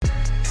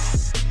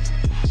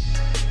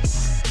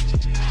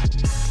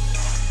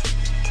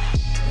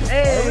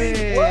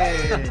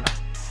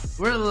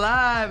We're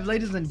live,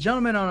 ladies and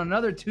gentlemen, on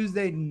another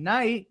Tuesday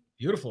night.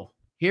 Beautiful.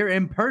 Here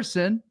in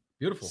person.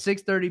 Beautiful.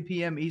 6:30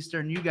 p.m.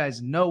 Eastern. You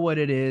guys know what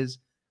it is.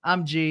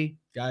 I'm G.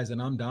 Guys,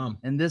 and I'm Dom.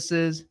 And this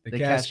is the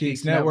Cash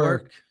Geeks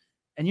Network.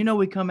 And you know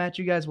we come at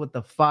you guys with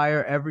the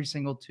fire every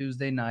single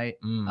Tuesday night.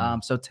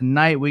 So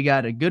tonight we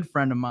got a good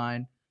friend of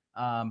mine,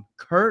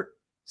 Kurt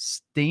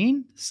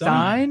STEIN.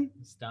 Some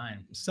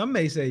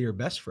may say your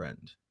best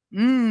friend.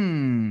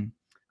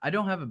 I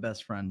don't have a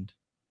best friend.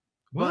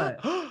 What?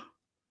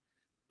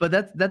 But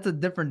that's a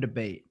different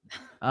debate.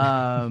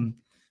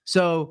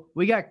 So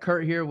we got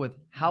Kurt here with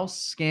House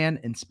Scan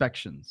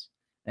Inspections,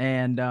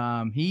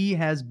 and he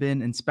has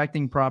been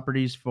inspecting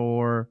properties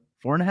for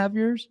 4.5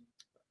 years.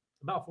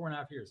 About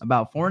 4.5 years.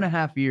 About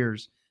 4.5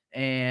 years,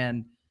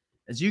 and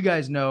as you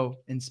guys know,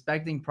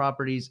 inspecting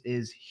properties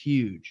is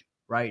huge,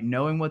 right?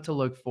 Knowing what to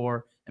look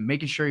for and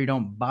making sure you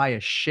don't buy a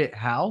shit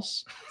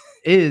house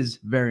is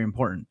very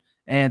important.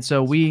 And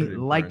so we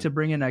like to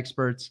bring in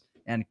experts,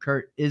 and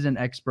Kurt is an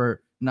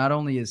expert. Not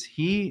only is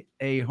he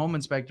a home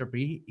inspector, but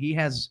he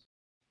has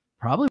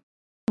probably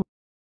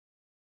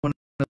one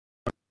of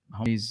the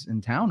homies in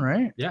town,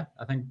 right? Yeah,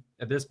 I think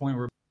at this point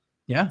we're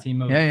a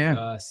team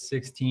of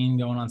 16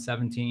 going on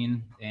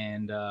 17,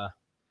 and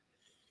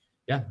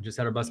just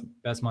had our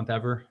best month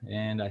ever.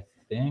 And I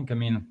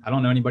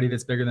don't know anybody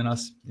that's bigger than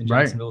us in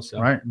Jacksonville.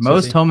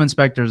 Most home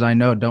inspectors I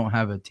know don't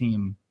have a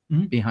team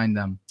behind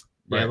them.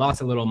 Yeah,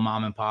 lots of little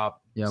mom and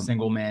pop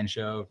single man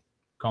show.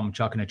 Call them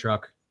chucking a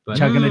truck. But,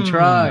 chucking a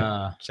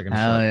truck.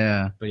 Hell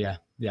yeah. But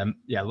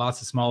yeah,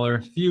 lots of smaller,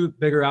 few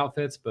bigger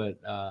outfits, but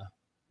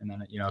and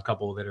then a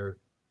couple that are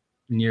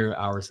near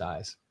our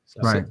size.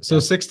 So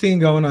 16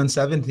 going on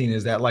 17,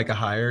 is that like a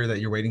hire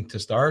that you're waiting to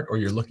start, or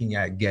you're looking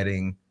at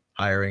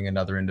hiring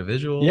another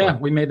individual? Yeah,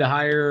 we made the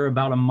hire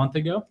about a month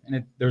ago,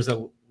 and there's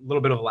a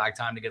little bit of a lag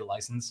time to get a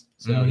license.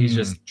 So he's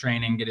just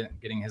training,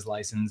 getting his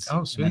license.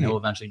 Oh, sweet. And then he'll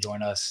eventually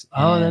join us.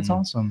 Oh, that's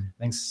awesome.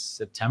 I think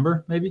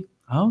September, maybe.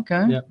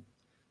 Okay. Yeah.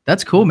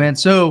 That's cool, man.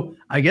 So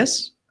I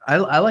guess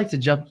I like to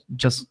jump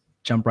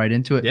right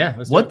into it. Yeah.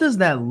 What does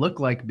that look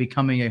like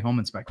becoming a home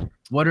inspector?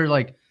 What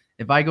are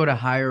if I go to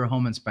hire a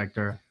home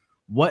inspector,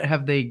 what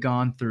have they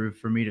gone through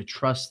for me to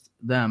trust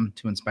them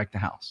to inspect the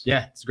house?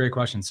 Yeah, it's a great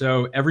question.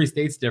 So every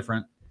state's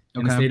different.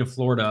 In the state of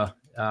Florida,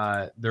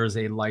 there's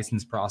a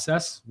license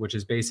process, which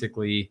is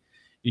basically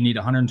you need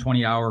a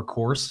 120-hour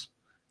course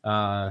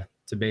to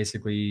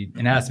basically,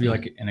 and it has to be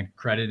like an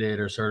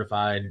accredited or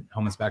certified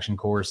home inspection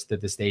course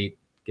that the state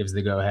gives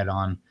the go-ahead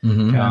on.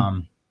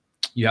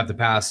 You have to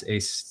pass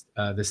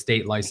the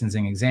state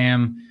licensing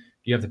exam.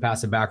 You have to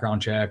pass a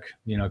background check,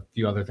 a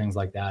few other things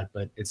like that,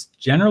 but it's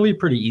generally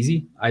pretty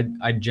easy.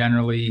 I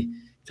generally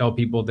tell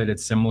people that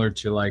it's similar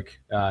to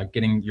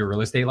getting your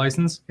real estate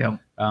license. Yeah.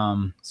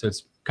 So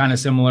it's kind of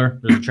similar.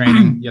 There's a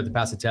training, you have to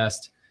pass a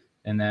test,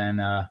 and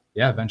then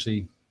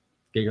eventually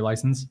get your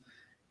license.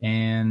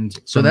 And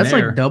so that's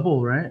like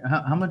double, right?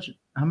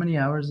 How many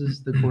hours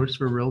is the course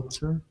for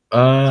realtor?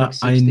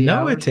 I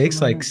know it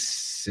takes like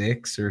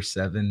 6 or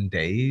 7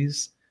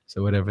 days.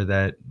 So whatever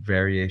that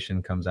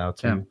variation comes out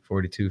to,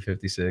 42,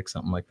 56,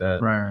 something like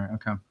that. Right.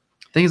 Okay. I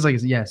think it's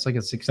like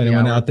a 60. If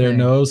anyone out there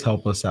knows,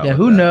 help us out. Yeah.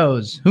 Who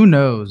knows?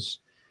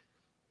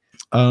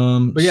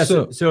 But yeah,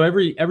 so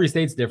every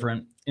state's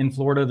different. In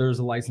Florida, there's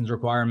a license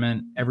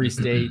requirement. Every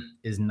state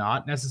is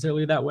not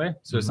necessarily that way.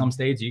 So some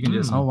states you can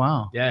just, you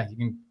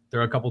can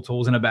throw a couple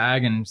tools in a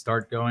bag and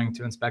start going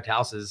to inspect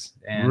houses,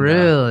 and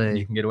really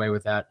you can get away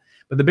with that.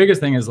 But the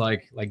biggest thing is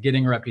like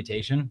getting a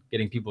reputation,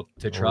 getting people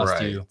to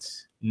trust you,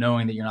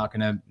 knowing that you're not going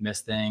to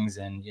miss things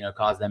and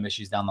cause them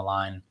issues down the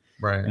line.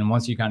 Right. And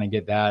once you kind of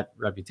get that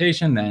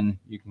reputation, then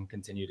you can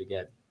continue to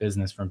get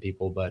business from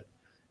people. But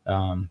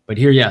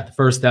here, the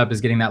first step is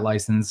getting that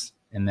license,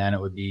 and then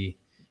it would be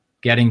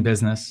getting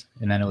business,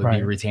 and then it would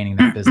be retaining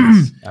that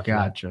business.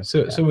 Gotcha.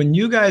 So when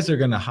you guys are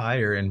going to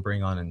hire and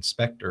bring on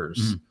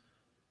inspectors,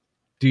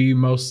 do you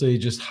mostly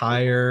just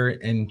hire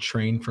and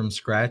train from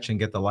scratch and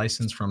get the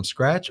license from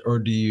scratch, or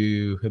do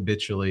you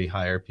habitually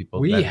hire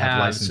people that have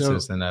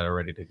licenses and that are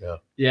ready to go?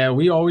 Yeah,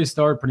 we always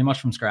start pretty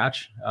much from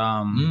scratch.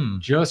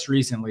 Just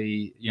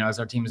recently, as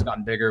our team has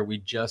gotten bigger, we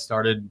just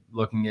started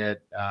looking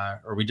at,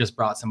 or we just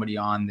brought somebody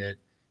on that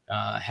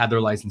had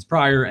their license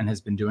prior and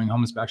has been doing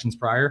home inspections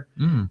prior.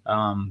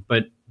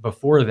 But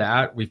before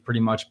that, we've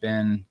pretty much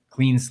been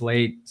clean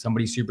slate,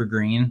 somebody super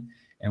green,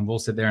 and we'll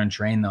sit there and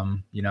train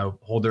them,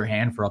 hold their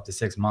hand for up to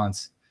 6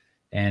 months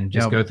and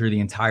just go through the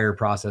entire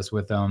process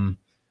with them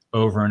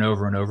over and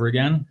over and over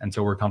again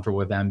until we're comfortable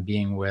with them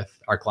being with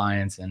our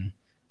clients and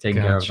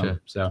taking care of them.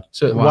 So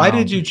why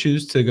did you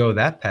choose to go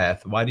that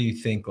path? Why do you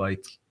think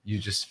you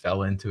just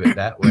fell into it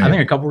that way? I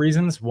think a couple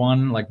reasons.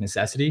 One,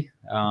 necessity.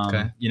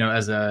 I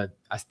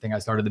think I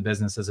started the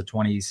business as a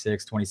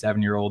 26,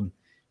 27-year-old,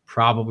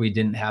 probably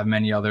didn't have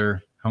many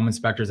other home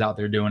inspectors out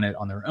there doing it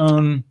on their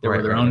own. They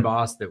were their own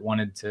boss that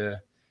wanted to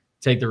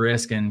take the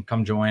risk and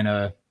come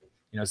join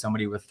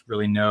somebody with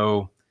really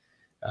no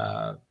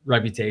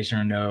reputation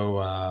or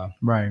no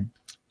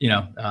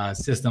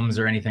systems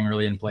or anything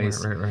really in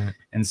place. Right.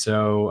 And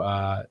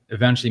so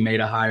eventually made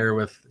a hire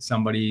with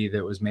somebody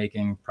that was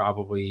making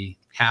probably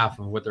half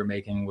of what they're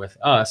making with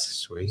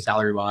us,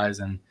 salary wise,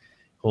 and a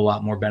whole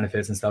lot more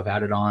benefits and stuff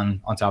added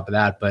on top of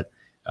that. But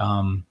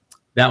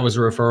that was a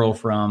referral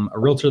from a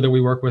realtor that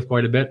we work with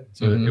quite a bit.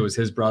 So it was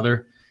his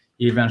brother.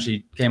 He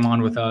eventually came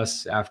on with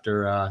us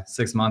after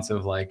 6 months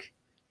of like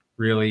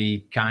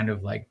really kind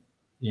of like,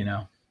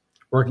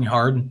 working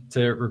hard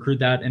to recruit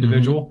that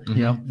individual.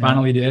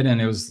 Finally did. And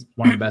it was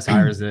one of the best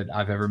hires that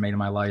I've ever made in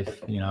my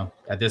life,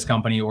 at this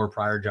company or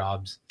prior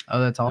jobs. Oh,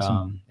 that's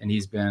awesome. And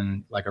he's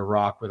been like a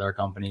rock with our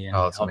company and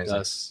helped amazing.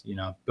 us,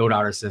 build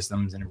out our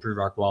systems and improve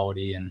our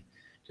quality and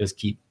just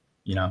keep,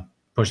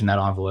 pushing that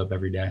envelope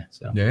every day.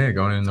 So yeah,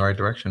 going in the right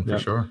direction for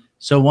sure.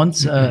 So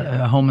once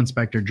a home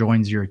inspector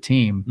joins your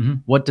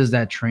team, what does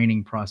that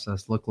training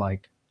process look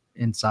like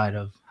inside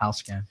of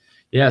HouseScan?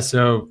 Yeah,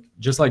 so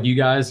just like you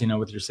guys,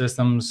 with your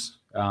systems,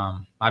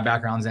 my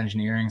background's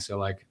engineering, so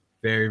like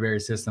very, very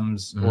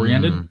systems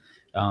oriented.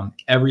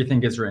 Everything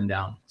gets written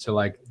down. So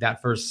like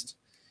that first,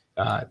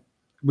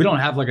 we don't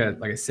have like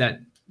a set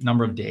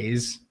number of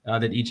days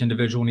that each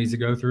individual needs to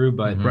go through,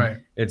 but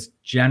it's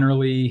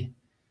generally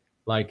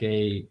like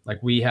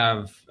we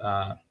have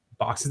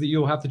boxes that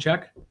you'll have to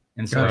check.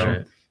 And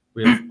so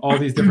we have all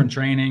these different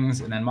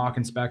trainings and then mock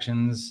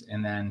inspections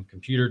and then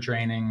computer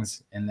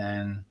trainings and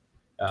then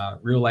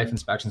real life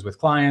inspections with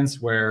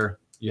clients where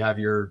you have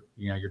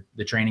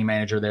the training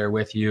manager there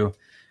with you.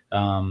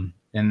 And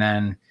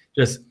then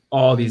just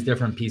all these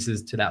different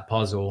pieces to that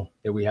puzzle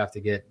that we have to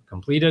get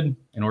completed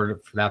in order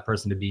for that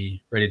person to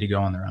be ready to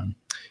go on their own.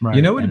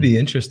 Right. What would be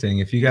interesting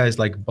if you guys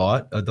like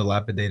bought a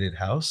dilapidated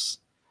house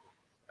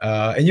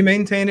and you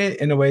maintain it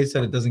in a way so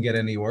that it doesn't get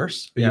any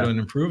worse, but you don't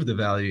improve the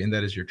value, and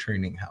that is your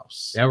training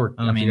house. Yeah, I don't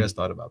know if you guys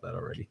thought about that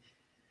already.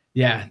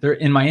 Yeah, there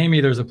in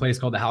Miami, there's a place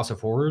called the House of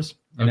Horrors,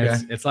 and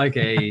it's like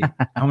a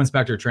home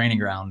inspector training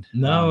ground.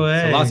 No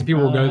way. So lots of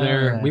people will go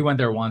there. We went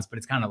there once, but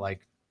it's kind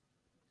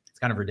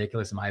of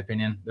ridiculous in my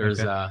opinion.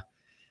 There's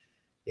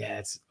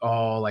it's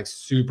all like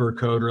super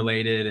code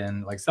related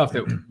and like stuff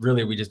that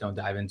really we just don't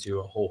dive into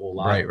a whole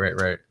lot.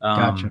 Right.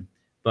 Gotcha.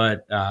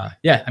 But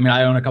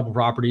I own a couple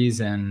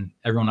properties, and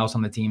everyone else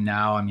on the team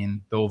now,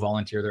 they'll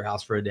volunteer their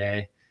house for a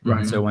day.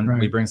 Right. So when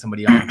we bring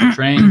somebody on to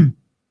train,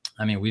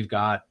 we've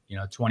got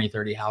 20,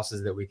 30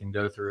 houses that we can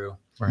go through.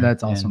 Right.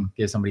 That's awesome.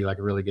 Give somebody like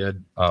a really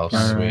good. Oh,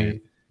 sweet.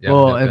 Right.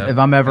 Well, if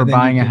I'm ever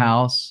buying a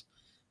house,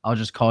 I'll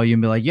just call you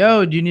and be like,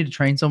 "Yo, do you need to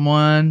train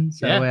someone?"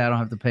 So that way I don't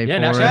have to pay for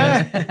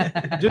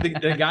it. Dude,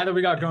 the guy that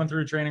we got going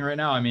through training right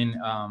now,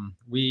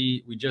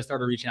 we just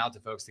started reaching out to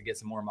folks to get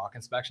some more mock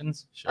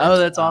inspections. Oh,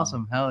 that's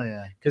awesome. Hell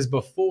yeah. Because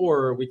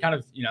before we kind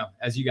of,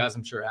 as you guys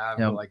I'm sure have,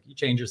 like you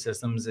change your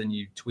systems and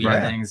you tweak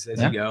things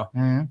as you go.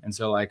 And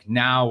so like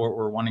now what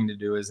we're wanting to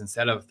do is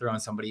instead of throwing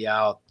somebody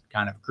out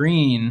kind of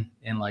green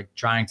and like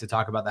trying to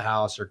talk about the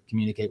house or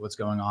communicate what's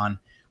going on,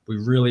 we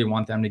really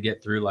want them to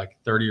get through like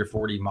 30 or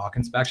 40 mock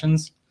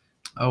inspections.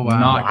 Oh, wow.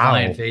 Not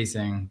client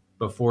facing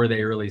before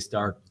they really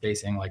start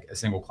facing like a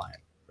single client.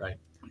 Right.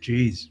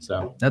 Jeez.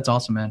 So that's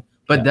awesome, man.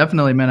 But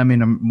definitely,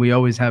 man, we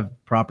always have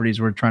properties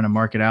we're trying to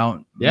mark it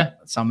out. Yeah.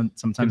 Sometimes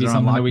they're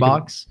on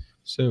lockbox.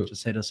 So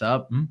just hit us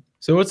up.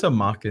 So what's a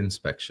mock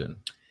inspection?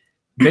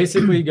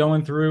 Basically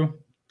going through,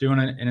 doing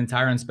an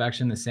entire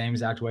inspection the same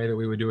exact way that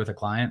we would do with a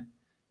client,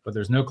 but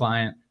there's no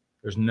client.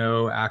 There's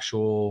no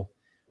actual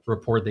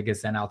report that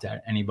gets sent out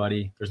to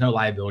anybody. There's no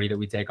liability that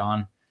we take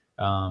on.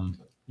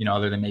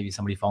 Other than maybe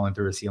somebody falling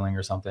through a ceiling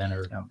or something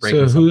or breaking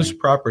something. Whose something.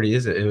 property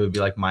is it? It would be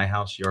like my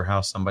house, your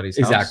house, somebody's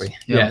exactly.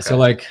 house. Yeah. Okay. So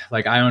like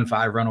I own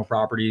 5 rental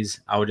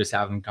properties. I would just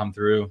have them come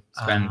through,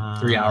 spend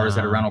 3 hours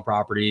at a rental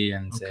property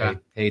and say,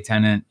 "Hey,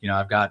 tenant,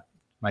 I've got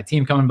my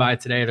team coming by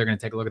today. They're going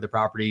to take a look at the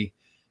property.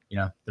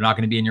 They're not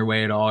going to be in your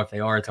way at all. If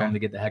they are, tell them to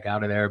get the heck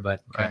out of there."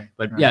 But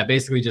yeah,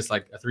 basically just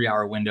like a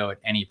 3-hour window at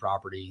any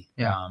property,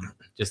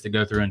 just to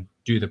go through and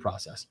do the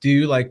process. Do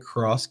you like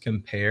cross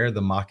compare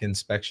the mock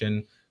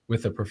inspection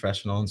with a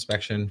professional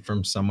inspection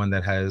from someone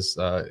that has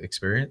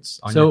experience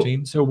on your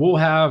team? So we'll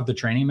have the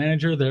training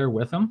manager there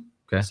with them.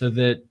 Okay. So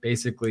that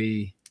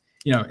basically,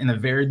 in the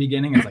very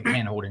beginning, it's like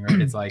hand holding, right?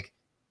 It's like,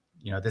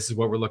 this is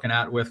what we're looking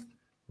at with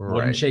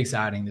wooden shake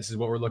siding. This is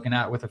what we're looking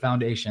at with a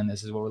foundation.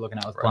 This is what we're looking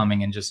at with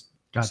plumbing and just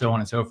so on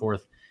and so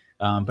forth.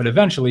 But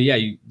eventually,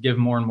 you give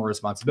more and more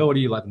responsibility,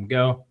 you let them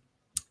go.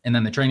 And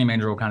then the training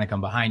manager will kind of come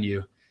behind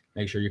you,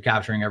 make sure you're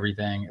capturing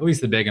everything, at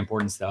least the big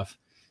important stuff.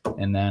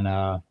 And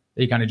then,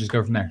 you kind of just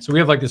go from there. So we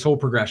have like this whole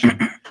progression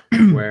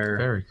where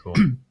very cool.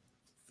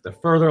 The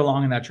further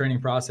along in that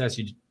training process,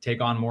 you take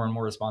on more and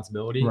more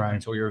responsibility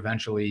until you're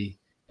eventually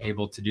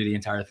able to do the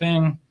entire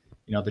thing.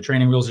 The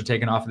training wheels are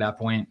taken off at that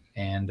point,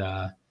 and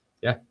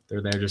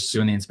they're there just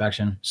doing the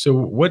inspection. So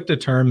what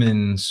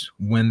determines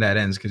when that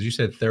ends? Because you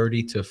said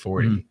 30 to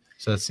 40.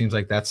 So it seems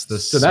like that's the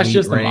so that's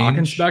just range. The mock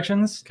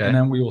inspections, and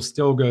then we will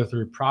still go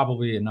through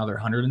probably another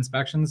 100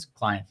 inspections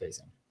client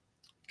facing.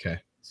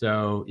 Okay.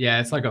 So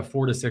yeah, it's like a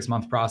 4 to 6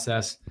 month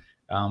process.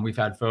 We've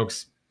had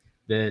folks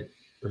that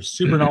they're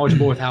super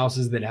knowledgeable with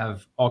houses that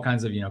have all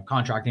kinds of,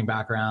 contracting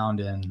background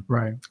and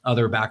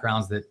other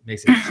babackgrounds that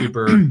makes it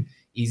super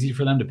easy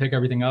for them to pick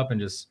everything up and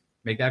just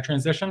make that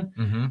transition.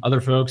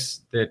 Other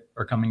folks that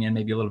are coming in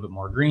maybe a little bit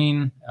more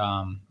green,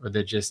 or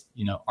that just,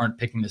 aren't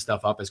picking this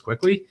stuff up as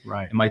quickly.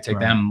 It might take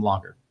them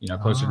longer,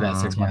 closer to that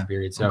 6-month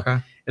period. So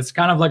it's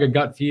kind of like a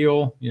gut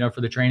feel, for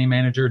the training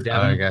manager,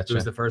 Devin, who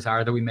was the first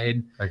hire that we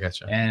made. I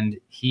gotcha. And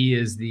he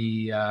is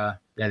the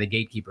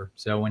gatekeeper.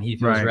 So when he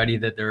feels ready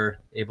that they're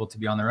able to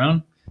be on their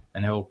own,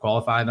 then he'll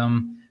qualify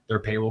them. Their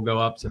pay will go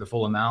up to the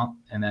full amount,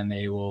 and then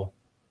they will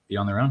be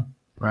on their own.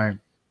 And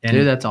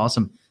dude, that's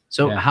awesome.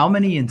 So how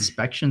many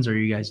inspections are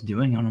you guys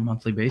doing on a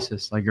monthly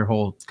basis, like your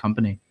whole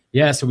company?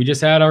 Yeah, so we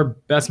just had our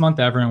best month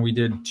ever, and we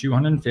did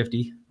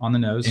 250 on the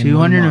nose.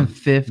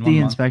 250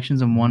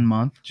 inspections in 1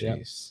 month?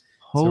 Jeez.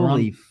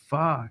 Holy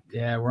fuck.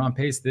 Yeah, we're on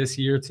pace this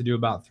year to do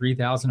about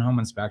 3,000 home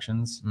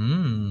inspections.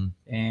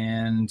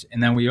 And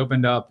then we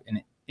opened up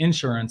an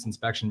insurance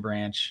inspection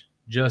branch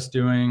just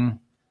doing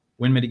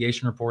wind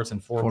mitigation reports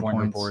and 4-point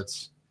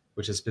reports,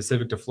 which is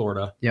specific to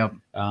Florida.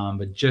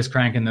 But just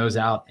cranking those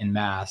out in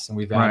mass. And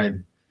we've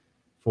added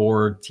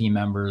 4 team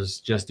members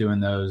just doing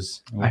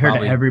those. I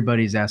heard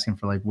everybody's asking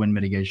for like wind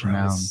mitigation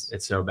now.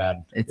 It's so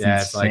bad. It's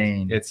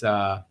insane.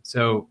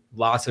 So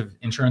lots of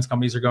insurance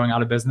companies are going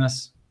out of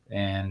business,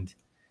 and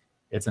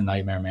it's a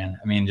nightmare, man.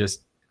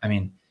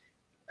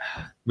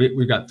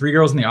 We've got 3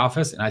 girls in the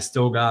office, and I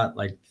still got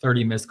like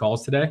 30 missed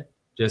calls today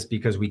just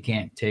because we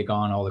can't take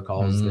on all the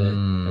calls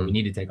that we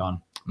need to take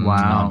on.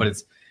 Wow. But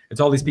it's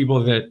all these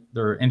people that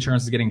their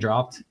insurance is getting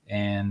dropped,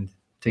 and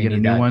to get a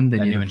new one, they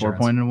need a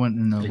 4-point one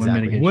and a wind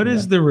mitigation. What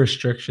is the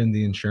restriction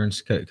the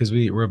insurance, because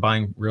we're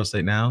buying real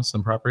estate now,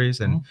 some properties,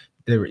 and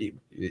the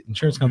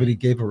insurance company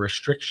gave a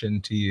restriction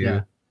to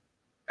you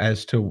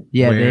as to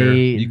where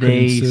you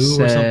couldn't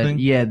sue or something?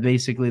 Yeah,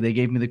 basically they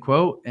gave me the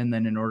quote, and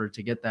then in order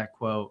to get that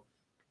quote,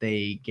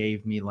 they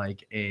gave me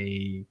like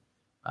a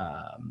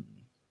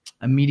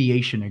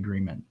mediation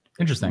agreement.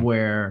 Interesting.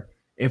 Where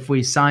if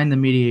we sign the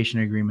mediation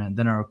agreement,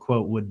 then our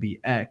quote would be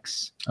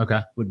X.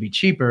 Would be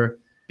cheaper,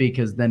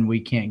 because then we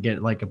can't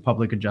get like a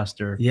public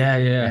adjuster.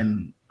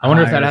 And I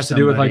wonder if that has to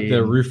do with like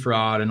the roof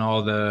fraud and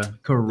all the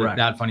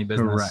that funny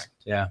business.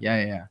 Yeah,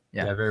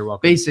 very well.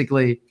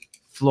 Basically,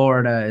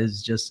 Florida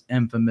is just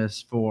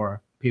infamous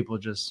for people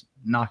just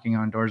knocking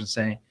on doors and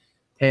saying,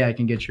 "Hey, I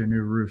can get you a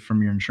new roof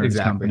from your insurance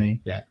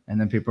company." And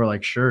then people are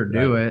like, "Sure,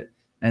 do it."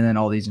 And then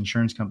all these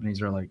insurance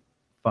companies are like,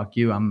 "Fuck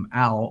you, I'm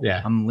out.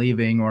 I'm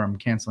leaving, or I'm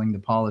canceling the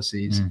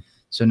policies."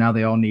 So now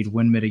they all need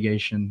wind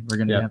mitigation. We're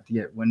going to have to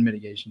get wind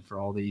mitigation for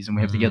all these, and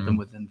we have to get them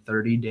within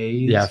 30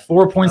 days.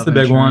 4 points the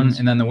big one,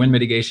 and then the wind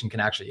mitigation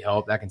can actually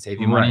help. That can save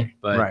you money.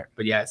 But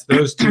yeah, it's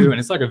those two, and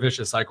it's like a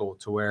vicious cycle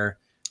to where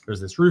there's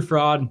this roof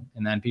fraud,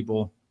 and then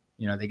people,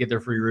 they get their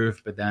free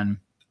roof, but then,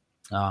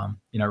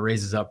 it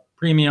raises up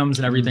premiums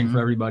and everything for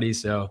everybody.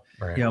 So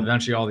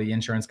eventually all the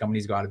insurance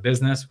companies go out of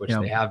business, which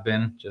they have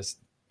been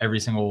just every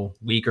single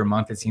week or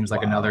month. It seems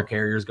like another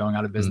carrier is going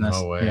out of business.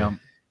 No way. And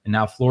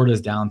now Florida's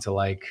down to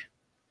like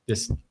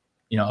just,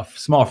 a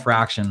small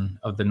fraction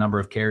of the number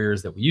of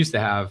carriers that we used to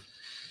have.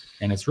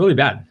 And it's really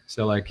bad.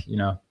 So like,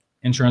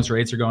 insurance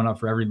rates are going up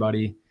for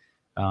everybody.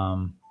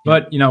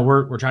 But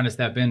we're trying to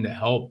step in to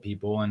help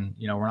people, and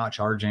we're not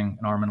charging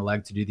an arm and a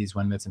leg to do these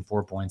wind mits and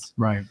 4 points.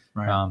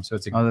 So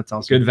it's that's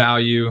awesome. Good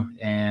value,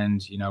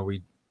 and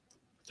we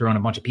thrown a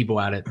bunch of people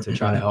at it to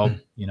try to help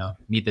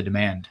meet the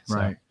demand.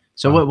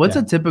 So what's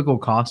a typical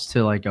cost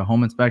to like a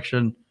home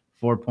inspection,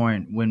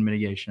 4-point wind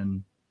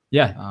mitigation?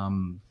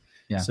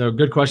 So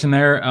good question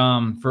there.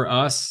 For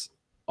us,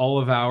 all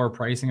of our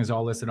pricing is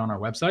all listed on our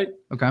website.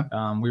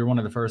 We were one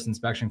of the first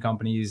inspection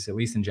companies, at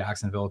least in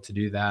Jacksonville, to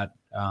do that.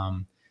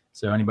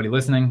 So anybody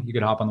listening, you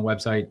could hop on the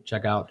website,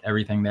 check out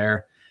everything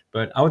there.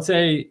 But I would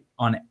say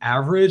on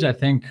average, I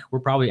think we're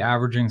probably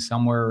averaging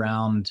somewhere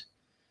around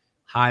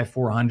high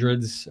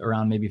 400s,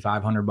 around maybe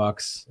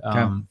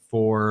 $500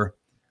 for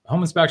a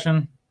home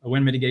inspection, a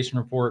wind mitigation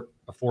report,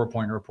 a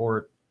 4-point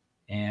report,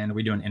 and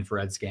we do an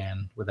infrared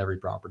scan with every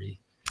property.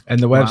 And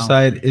the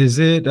website, is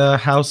it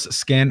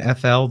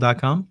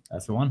housescanfl.com?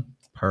 That's the one.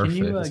 Perfect.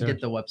 Can you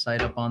get the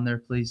website up on there,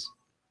 please?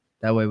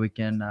 That way we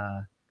can...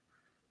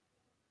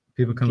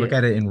 people can look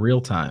at it in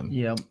real time.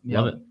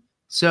 Love it.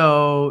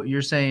 So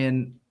you're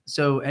saying,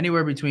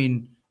 anywhere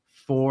between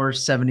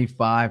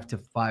 475 to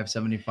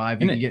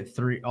 575, you can get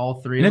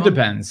all three and of it them?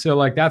 Depends. So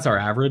like that's our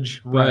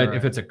average. But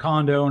if it's a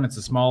condo and it's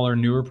a smaller,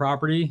 newer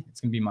property, it's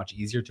gonna be much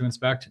easier to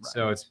inspect.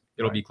 So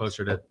it'll be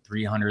closer to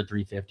 300,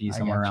 350,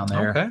 somewhere around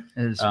there. Okay.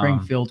 And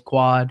Springfield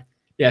quad.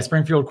 Yeah,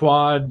 Springfield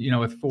quad,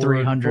 with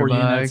 300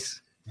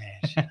 units.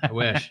 Man, I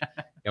wish.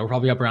 We're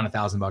probably up around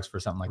 $1,000 for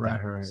something like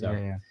that. So,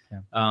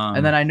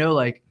 and then I know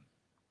like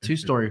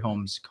 2-story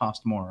homes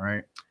cost more,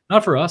 right?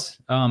 Not for us.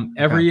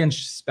 Every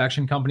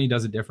inspection company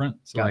does it different.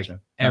 So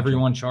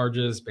everyone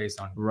charges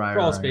based on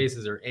crawl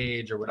spaces or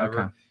age or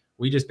whatever.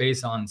 We just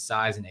base on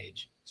size and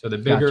age. So the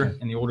bigger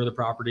and the older the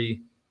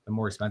property, the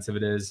more expensive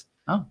it is.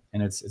 And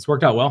it's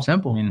worked out well.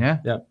 Simple. And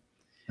That's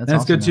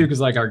it's good too, because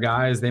like our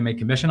guys, they make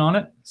commission on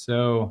it.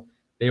 So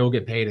they will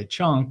get paid a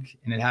chunk,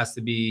 and it has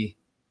to be,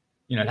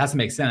 it has to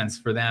make sense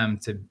for them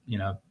to,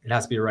 it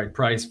has to be the right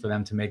price for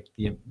them to make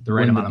the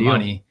right amount of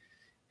money.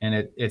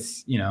 And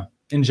it's,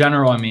 in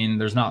general, I mean,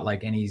 there's not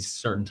like any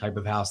certain type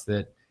of house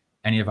that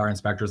any of our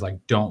inspectors like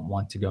don't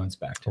want to go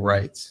inspect.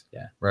 Right.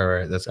 Yeah.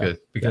 Right. That's good,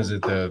 because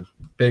the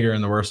bigger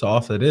and the worse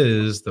off it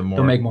is, the more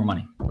they'll make more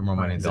money. The more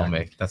money they'll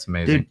make. That's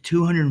amazing. Dude,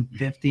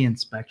 250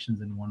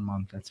 inspections in 1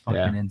 month. That's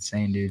fucking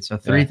insane, dude. So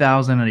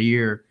 3,000 a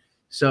year.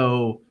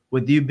 So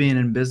with you being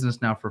in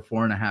business now for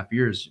 4.5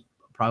 years,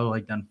 probably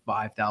like done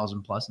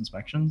 5,000 plus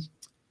inspections.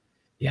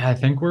 Yeah, I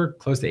think we're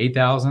close to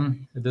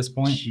 8,000 at this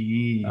point.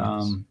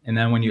 Jeez. And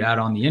then when you add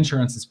on the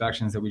insurance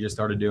inspections that we just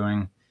started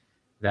doing,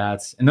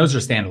 and those are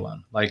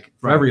standalone. Like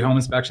for every home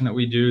inspection that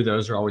we do,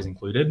 those are always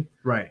included.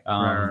 Right.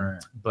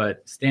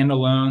 But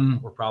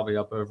standalone, we're probably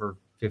up over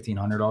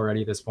 1,500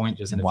 already at this point,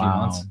 just in a few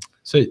months.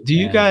 So do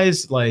you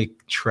guys like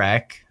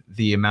track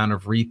the amount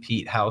of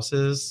repeat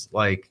houses?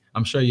 Like,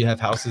 I'm sure you have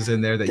houses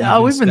in there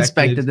that we've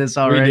inspected this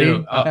already. We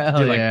do.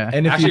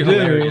 And if you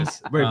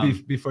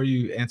do, before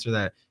you answer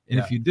that, and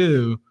if you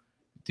do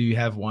you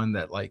have one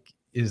that like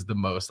is the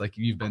most, like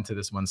you've been to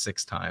this one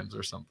 6 times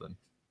or something?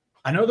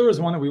 I know there was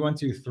one that we went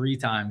to 3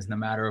 times in a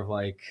matter of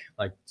like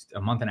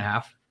a month and a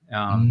half.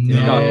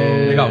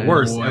 They got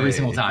worse every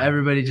single time.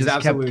 Everybody just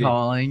kept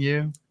calling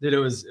you. Dude, it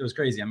was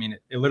crazy. I mean,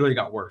 it literally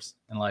got worse.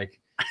 And like,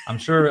 I'm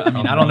sure, I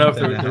mean, I don't know if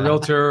the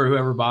realtor or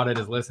whoever bought it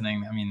is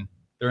listening. I mean,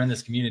 they're in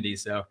this community,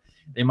 so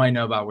they might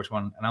know about which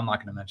one. And I'm not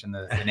going to mention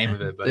the name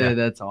of it, but dude,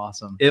 that's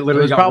awesome. It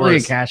literally was got probably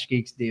worse. A Cash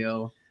Geeks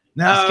deal.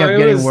 No, it kept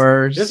getting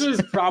worse. This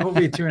was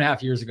probably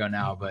 2.5 years ago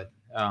now, but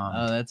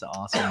oh, that's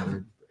awesome,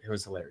 dude. It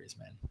was hilarious,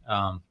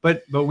 man.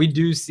 But we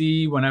do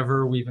see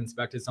whenever we've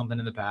inspected something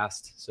in the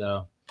past,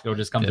 so it'll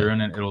just come through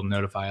and it'll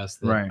notify us.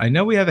 Right. I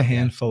know we have a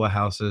handful of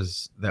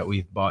houses that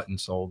we've bought and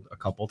sold a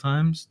couple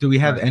times. Do we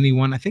have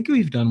anyone? I think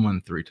we've done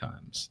one 3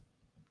 times.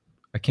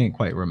 I can't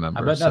quite remember.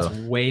 I bet that's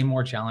way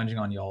more challenging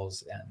on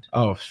y'all's end.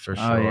 Oh, for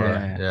sure. Oh,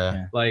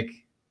 yeah. Like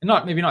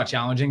maybe not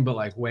challenging, but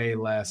like way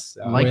less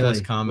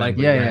common.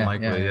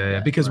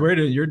 Yeah. Because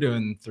you're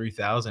doing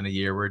 3,000 a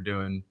year. We're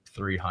doing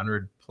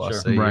 300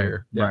 plus a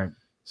year. Right.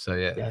 So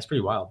yeah, it's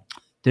pretty wild.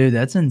 Dude,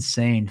 that's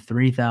insane.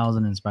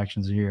 3,000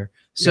 inspections a year.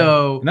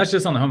 So and that's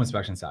just on the home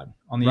inspection side.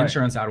 On the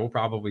insurance side, we'll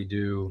probably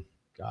do,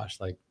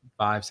 like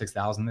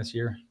 5,000-6,000 this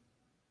year.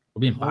 We'll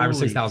be in 5,000 or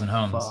 6,000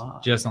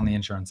 homes just on the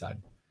insurance side.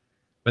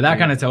 But that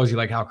kind of tells you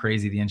like how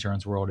crazy the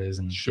insurance world is,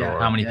 and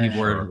how many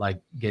people are like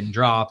getting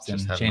dropped and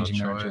changing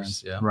their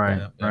insurance. Yeah.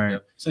 Right.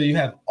 So you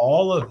have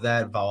all of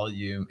that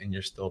volume and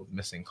you're still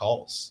missing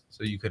calls.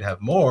 So you could have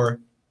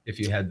more if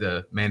you had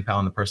the manpower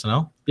and the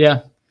personnel.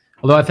 Yeah.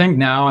 Although I think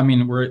now, I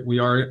mean, we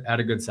are at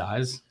a good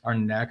size. Our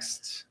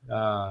next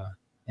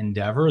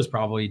endeavor is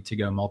probably to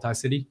go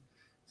multi-city.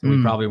 So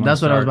we probably want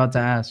That's what I was about to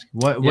ask.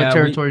 What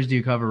territories do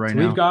you cover right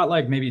now? We've got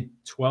like maybe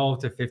 12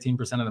 to 15%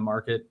 of the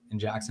market in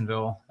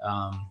Jacksonville.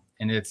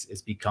 And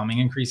it's becoming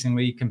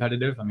increasingly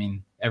competitive. I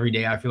mean, every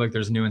day I feel like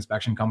there's a new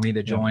inspection company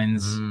that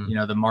joins,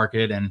 the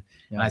market, and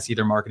I see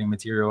their marketing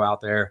material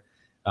out there.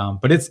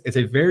 But it's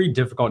a very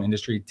difficult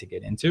industry to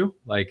get into,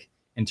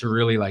 and to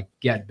really like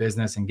get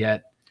business and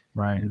get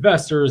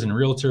investors and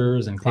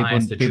realtors and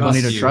clients to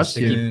trust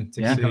you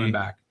to keep coming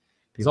back.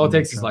 Because all it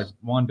takes is like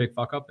one big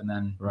fuck up, and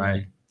then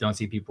you don't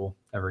see people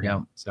ever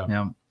again. So,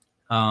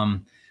 but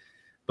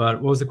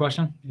what was the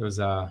question? It was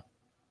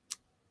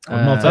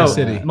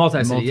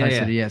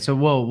multi-city. Yeah. So,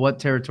 what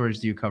territories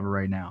do you cover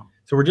right now?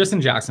 So we're just in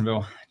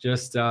Jacksonville,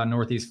 just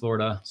northeast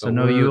Florida. So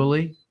no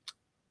Yulee?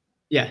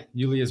 Yeah,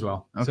 Yulee as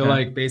well. Okay. So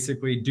like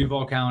basically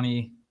Duval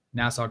County,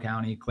 Nassau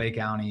County, Clay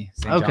County,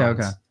 St. John's.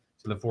 Okay.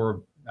 So the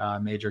 4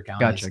 major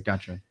counties.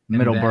 Gotcha.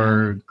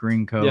 Middleburg,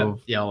 Green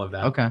Cove. Yeah, all of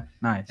that. Okay,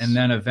 nice. And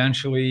then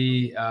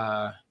eventually,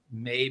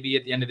 maybe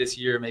at the end of this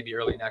year, maybe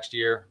early next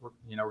year, we're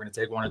going to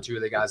take 1 or 2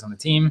 of the guys on the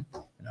team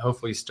and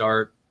hopefully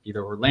start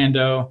either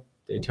Orlando,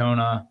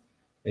 Daytona,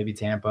 maybe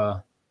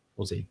Tampa.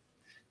 We'll see.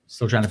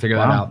 Still trying to figure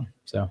that out.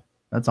 So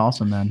that's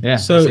awesome, man. Yeah.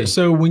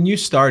 So when you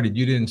started,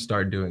 you didn't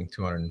start doing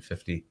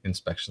 250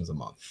 inspections a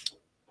month.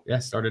 Yeah.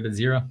 Started at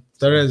zero.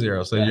 So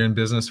you're in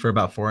business for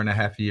about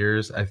 4.5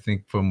 years, I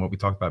think, from what we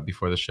talked about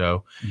before the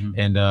show.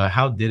 And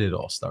how did it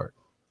all start?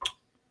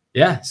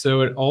 Yeah.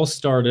 So it all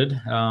started,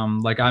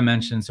 like I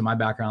mentioned. So my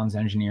background's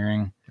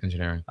engineering.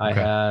 I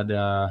had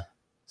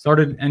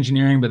started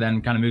engineering, but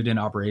then kind of moved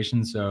into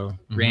operations. So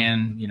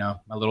ran,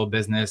 a little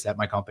business at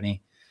my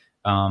company,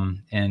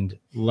 and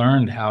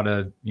learned how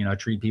to,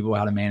 treat people,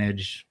 how to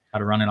manage, how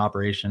to run an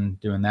operation,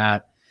 doing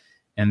that.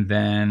 And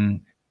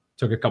then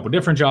took a couple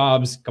different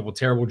jobs, a couple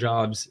terrible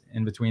jobs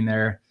in between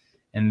there.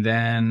 And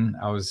then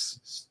I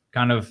was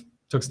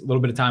took a little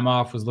bit of time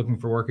off, was looking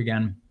for work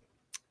again.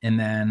 And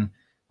then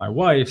my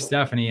wife,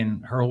 Stephanie,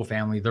 and her whole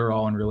family, they're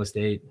all in real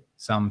estate,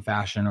 some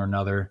fashion or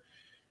another.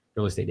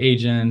 Real estate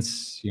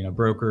agents,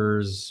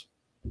 brokers,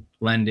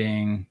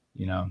 lending,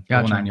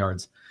 whole 9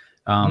 yards.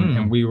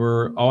 And we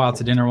were all out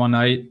to dinner one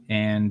night,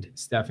 and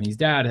Stephanie's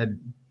dad had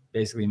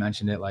basically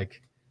mentioned it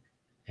like,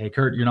 "Hey,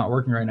 Kurt, you're not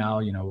working right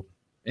now."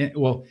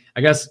 Well,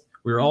 I guess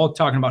we were all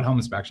talking about home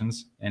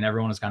inspections, and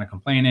everyone was kind of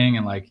complaining.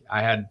 And like,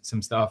 I had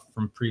some stuff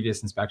from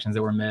previous inspections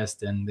that were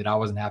missed and that I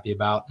wasn't happy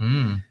about.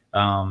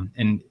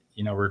 And,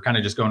 you know, we're kind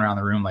of just going around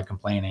the room, like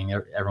complaining.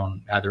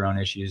 Everyone had their own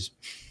issues.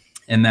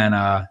 And then,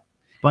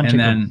 bunch of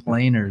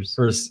complainers.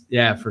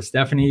 For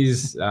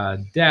Stephanie's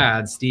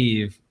dad,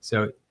 Steve.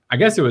 So I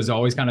guess it was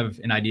always kind of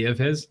an idea of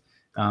his.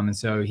 And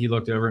so he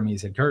looked over at me and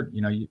said, Kurt,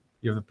 you know, you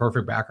have a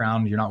perfect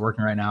background. You're not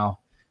working right now.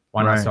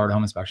 Why not start a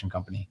home inspection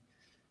company?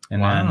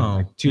 And then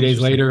like 2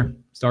 days later,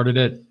 started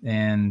it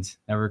and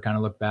never kind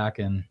of looked back,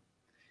 and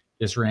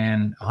just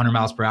ran 100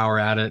 miles per hour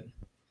at it.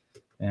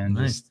 And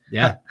just,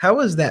 How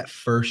was that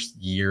first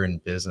year in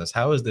business?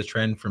 How was the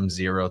trend from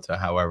 0 to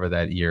however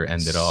that year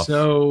ended off?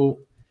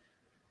 So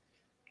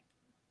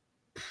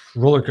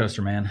roller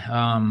coaster, man.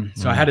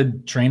 So I had to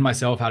train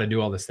myself how to do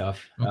all this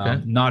stuff.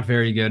 Not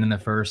very good in the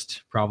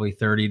first probably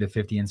 30 to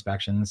 50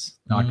 inspections.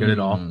 Not good at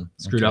all.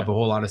 Screwed up a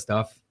whole lot of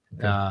stuff.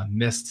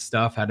 Missed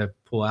stuff. Had to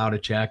pull out a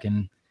check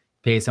and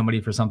pay somebody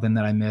for something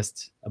that I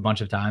missed a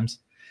bunch of times.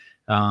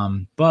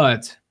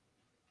 But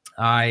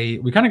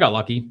we kind of got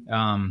lucky.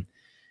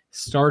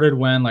 Started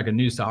when like a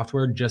new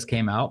software just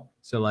came out.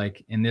 So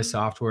like in this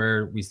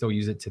software, we still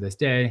use it to this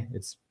day.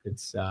 It's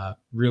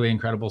really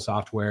incredible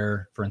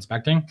software for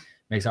inspecting.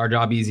 Makes our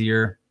job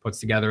easier. Puts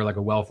together like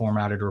a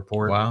well-formatted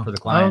report for the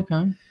client.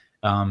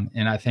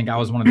 And I think I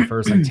was one of the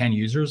first like 10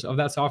 users of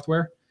that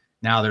software.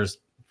 Now there's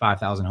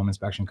 5,000 home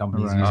inspection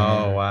companies using it.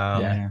 Oh, wow.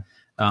 Yeah.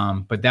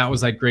 But that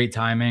was like great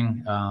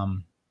timing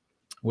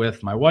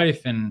with my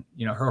wife, and,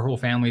 you know, her whole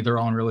family, they're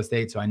all in real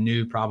estate. So I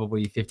knew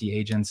probably 50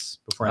 agents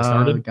before I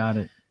started. Got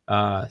it.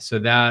 So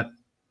that,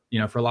 you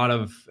know, for a lot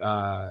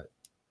of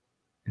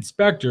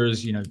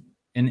inspectors, you know,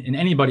 and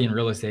anybody in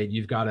real estate,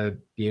 you've got to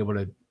be able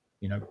to,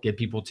 you know, get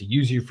people to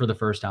use you for the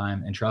first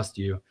time and trust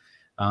you.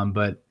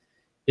 But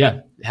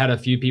yeah, had a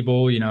few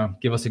people, you know,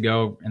 give us a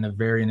go in the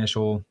very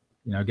initial,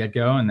 you know, get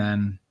go. And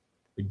then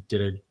we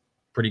did a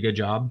pretty good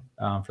job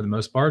for the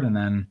most part. And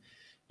then,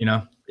 you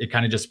know, it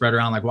kind of just spread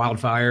around like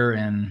wildfire,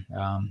 and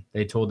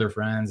they told their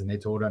friends and they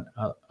told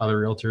other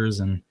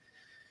realtors. And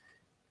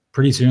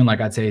pretty soon,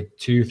 like I'd say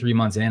 2-3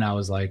 months in, I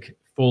was like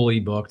fully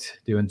booked,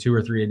 doing 2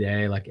 or 3 a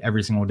day, like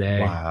every single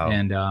day. Wow.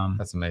 And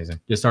that's amazing.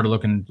 Just started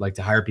looking like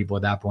to hire people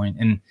at that point,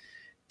 and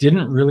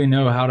didn't really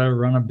know how to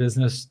run a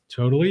business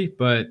totally.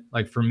 But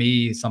like for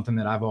me, something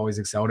that I've always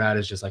excelled at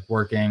is just like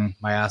working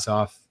my ass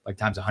off like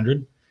times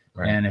 100.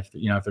 And if,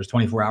 you know, if there's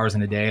 24 hours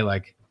in a day,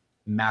 like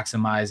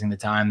maximizing the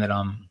time that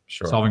I'm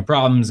solving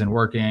problems and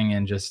working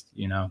and just,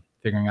 you know,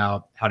 figuring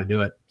out how to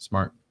do it.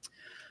 Smart.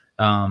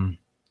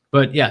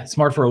 But yeah,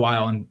 smart for a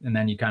while. And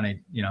then you kind of,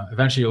 you know,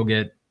 eventually you'll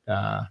get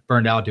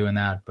burned out doing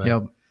that.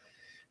 But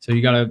so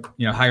you got to,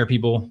 you know, hire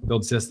people,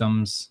 build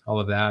systems, all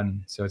of that.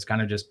 And so it's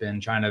kind of just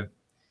been trying to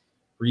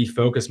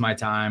refocus my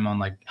time on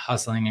like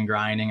hustling and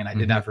grinding. And I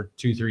did that for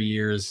 2-3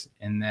 years.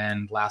 And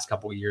then last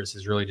couple of years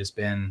has really just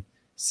been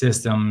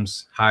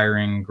systems,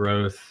 hiring,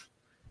 growth,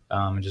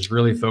 and just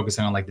really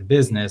focusing on like the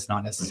business,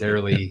 not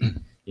necessarily,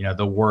 you know,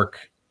 the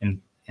work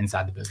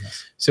inside the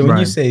business. So when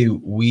you say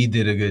we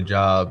did a good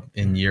job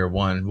in year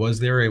one, was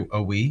there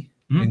a we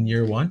in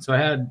year one? So I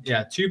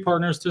had 2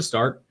 partners to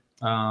start.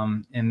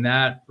 And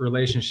that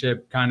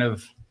relationship kind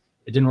of,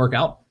 it didn't work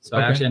out. So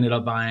I actually ended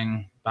up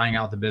buying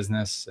out the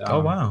business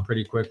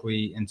pretty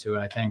quickly into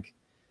it. I think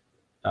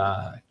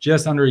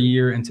just under a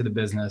year into the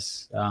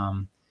business.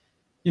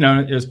 You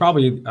know, it was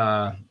probably,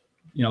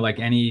 you know, like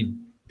any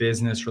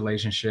business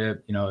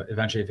relationship, you know,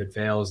 eventually if it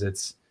fails,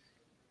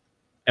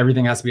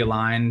 everything has to be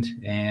aligned,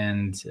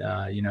 and,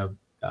 you know,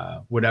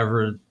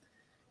 whatever,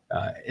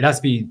 it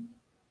has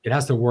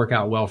to work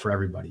out well for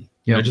everybody.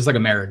 You know, just like a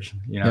marriage,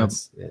 you know,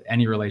 it's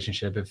any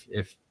relationship.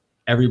 If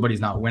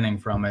everybody's not winning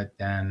from it,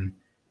 then,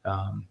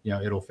 you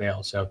know, it'll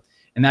fail. So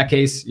in that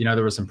case, you know,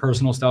 there was some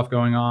personal stuff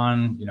going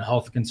on, you know,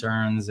 health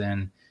concerns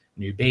and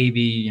new baby,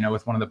 you know,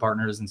 with one of the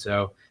partners. And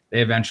so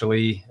they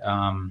eventually,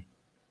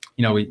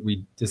 you know,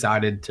 we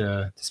decided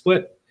to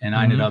split, and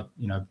I ended up,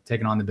 you know,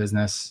 taking on the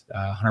business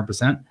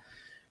 100%,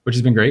 which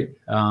has been great.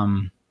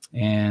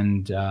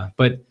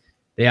 But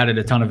they added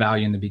a ton of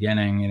value in the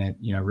beginning, and it,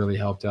 you know, really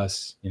helped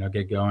us, you know,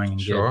 get going and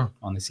get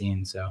on the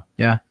scene. So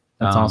yeah,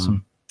 that's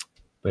awesome.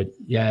 But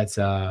yeah, it's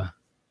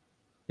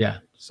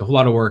just a whole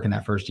lot of work in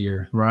that first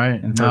year.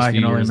 Right. And first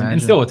few years,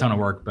 and still a ton of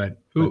work. But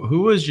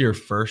who was your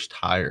first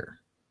hire?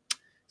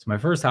 So my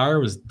first hire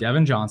was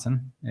Devin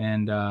Johnson,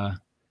 and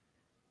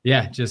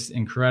just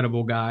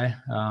incredible guy.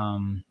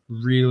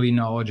 Really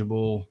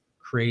knowledgeable,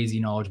 crazy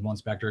knowledgeable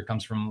inspector.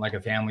 Comes from like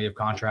a family of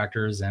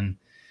contractors, and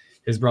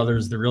his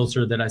brother's the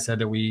realtor that I said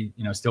that we,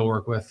 you know, still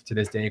work with to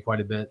this day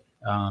quite a bit.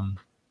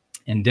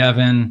 And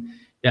Devin,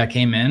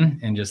 came in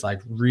and just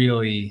like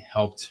really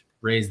helped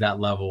raise that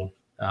level,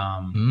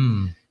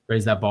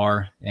 raise that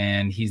bar.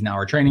 And he's now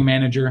our training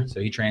manager. So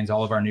he trains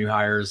all of our new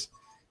hires.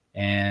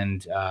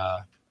 And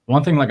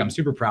one thing like I'm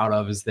super proud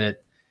of is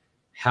that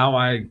how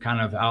I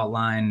kind of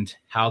outlined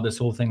how this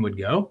whole thing would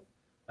go,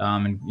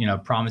 and, you know,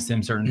 promised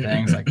him certain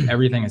things, like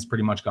everything has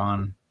pretty much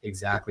gone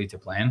exactly to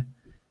plan.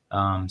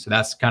 So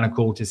that's kind of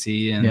cool to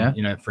see. And,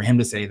 you know, for him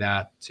to say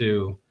that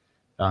too,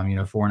 you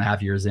know,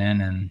 4.5 years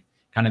in, and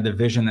kind of the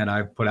vision that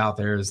I put out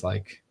there is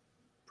like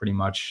pretty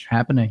much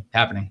happening.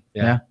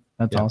 Yeah.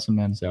 That's awesome,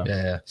 man. So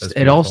yeah,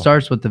 it all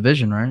starts with the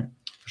vision, right?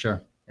 For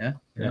sure.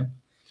 Yeah.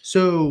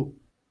 So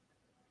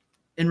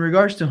in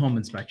regards to home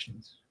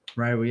inspections,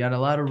 right? We got a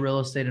lot of real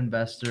estate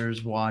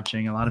investors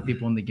watching, a lot of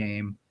people in the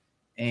game,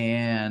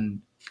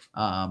 and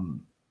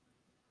I'm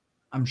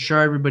sure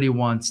everybody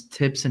wants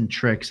tips and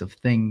tricks of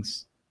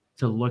things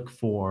to look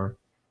for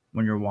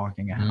when you're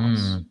walking a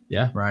house.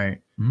 Yeah. Right.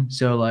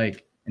 So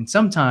like, and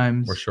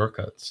sometimes or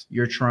shortcuts.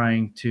 You're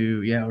trying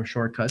to, or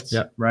shortcuts.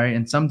 Yeah. Right.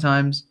 And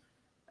sometimes,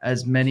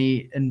 as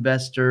many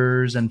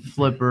investors and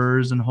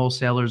flippers and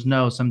wholesalers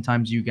know,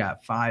 sometimes you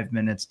got 5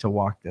 minutes to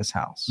walk this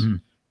house.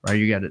 Right.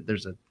 You got it.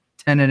 There's a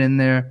tenant in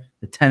there.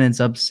 The tenant's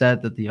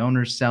upset that the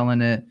owner's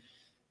selling it,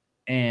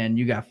 and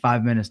you got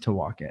 5 minutes to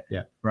walk it.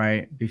 Yeah.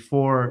 Right.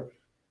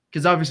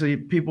 Because obviously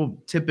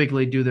people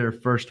typically do their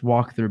first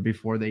walkthrough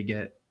before they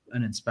get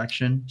an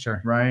inspection.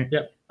 Sure. Right.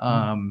 Yep.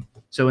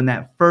 So in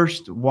that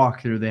first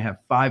walkthrough, they have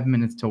 5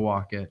 minutes to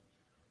walk it.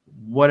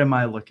 What am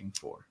I looking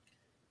for?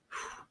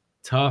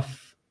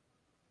 Tough.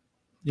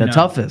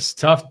 Toughest.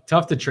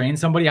 Tough to train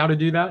somebody how to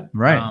do that.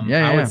 Right.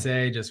 I would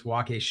say just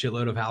walk a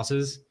shitload of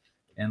houses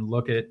and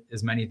look at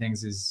as many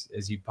things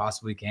as you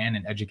possibly can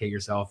and educate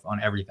yourself on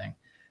everything.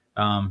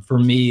 For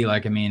me,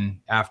 like, I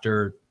mean,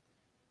 after,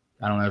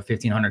 I don't know,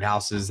 1,500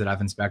 houses that I've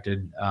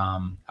inspected,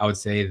 I would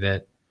say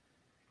that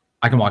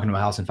I can walk into a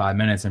house in 5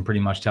 minutes and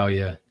pretty much tell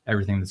you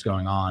everything that's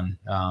going on.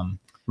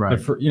 Right.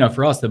 But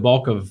for us, the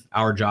bulk of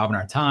our job and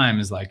our time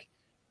is like,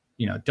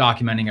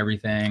 documenting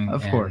everything.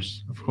 Of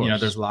course.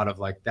 There's a lot of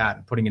like that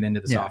and putting it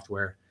into the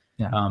software.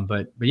 Yeah.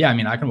 But yeah, I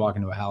mean, I can walk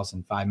into a house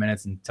in 5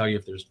 minutes and tell you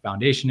if there's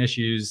foundation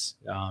issues,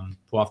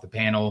 pull off the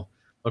panel,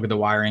 look at the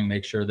wiring,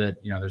 make sure that,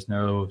 there's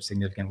no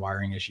significant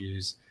wiring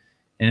issues,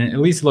 and at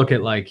least look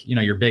at like,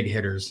 your big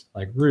hitters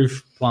like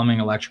roof, plumbing,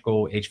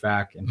 electrical,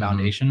 HVAC, and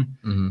foundation.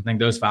 I think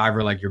those 5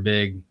 are like your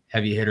big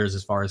heavy hitters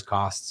as far as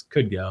costs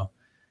could go.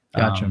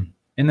 Gotcha.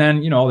 And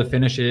then, all the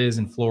finishes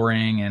and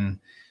flooring and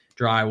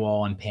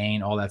drywall and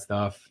paint, all that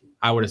stuff,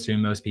 I would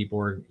assume most people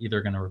are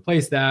either going to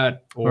replace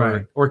that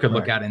or could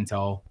look at it and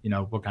tell,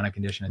 what kind of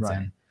condition it's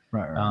in.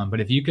 Right. But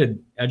if you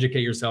could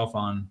educate yourself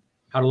on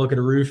how to look at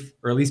a roof,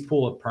 or at least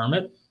pull a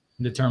permit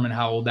and determine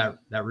how old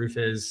that roof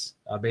is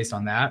based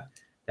on that,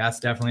 that's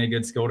definitely a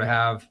good skill to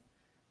have.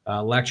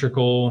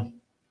 Electrical,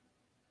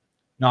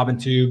 knob and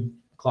tube,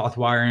 cloth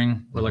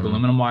wiring, or like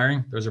aluminum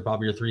wiring. Those are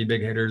probably your 3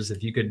 big hitters.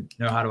 If you could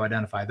know how to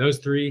identify those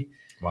 3.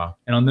 Wow.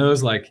 And on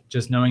those, like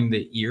just knowing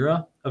the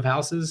era of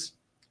houses,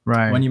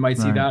 when you might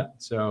see that.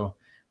 So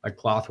like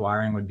cloth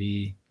wiring would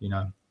be,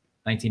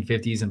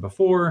 1950s and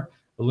before.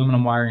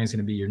 Aluminum wiring is going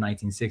to be your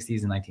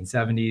 1960s and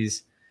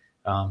 1970s.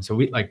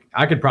 So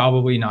I could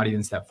probably not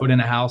even step foot in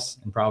a house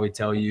and probably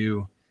tell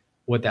you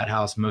what that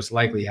house most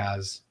likely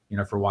has,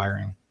 for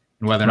wiring,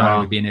 and whether or not it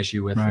would be an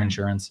issue with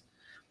insurance.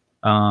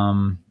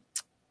 And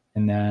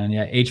then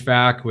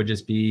HVAC would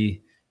just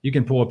be, you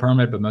can pull a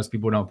permit, but most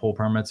people don't pull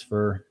permits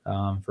for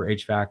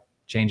HVAC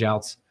change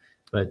outs.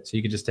 But so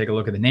you could just take a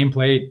look at the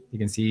nameplate. You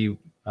can see,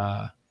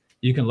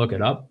 you can look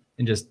it up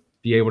and just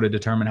be able to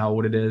determine how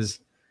old it is.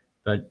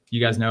 But you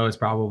guys know it's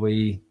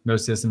probably,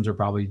 most systems are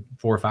probably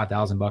 $4,000 or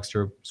 $5,000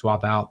 to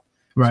swap out.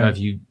 Right. So if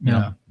you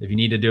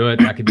need to do it,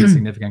 that could be a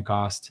significant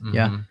cost.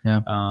 Yeah.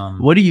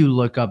 What do you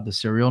look up? The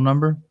serial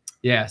number?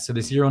 Yeah. So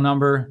the serial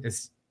number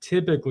is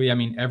typically, I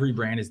mean, every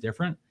brand is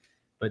different,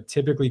 but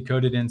typically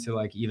coded into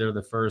like either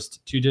the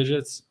first 2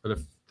 digits or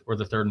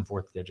the 3rd and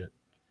 4th digit.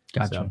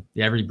 Gotcha.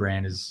 So, every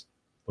brand is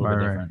a little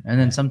bit different. And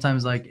then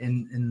sometimes like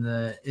in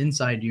the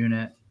inside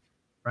unit,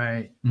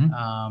 right?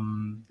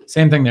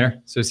 Same thing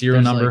there. So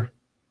serial number.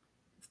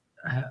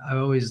 I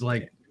always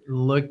like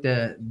looked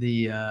at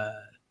the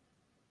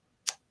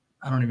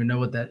I don't even know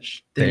what that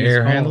the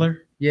air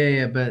handler.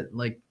 Yeah, but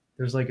like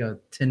there's like a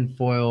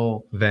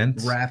tinfoil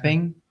vent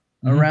wrapping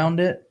around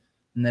it,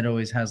 and that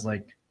always has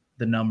like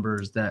the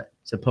numbers that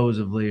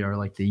supposedly are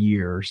like the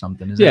year or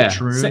something. Is that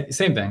true?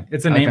 Same thing.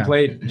 It's a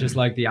nameplate, just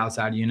like the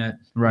outside unit.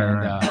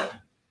 Right.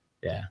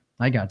 Yeah,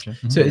 I gotcha.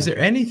 So is there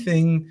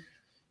anything,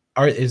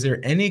 is there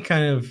any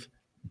kind of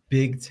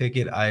big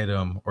ticket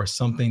item or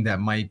something that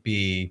might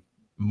be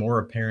more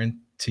apparent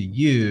to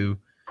you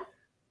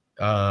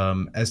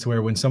as to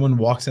where when someone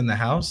walks in the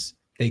house,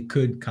 they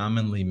could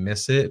commonly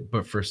miss it,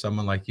 but for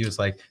someone like you, it's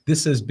like,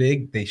 this is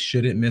big, they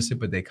shouldn't miss it,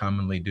 but they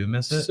commonly do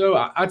miss it?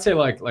 So I'd say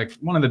like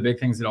one of the big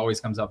things that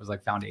always comes up is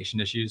like foundation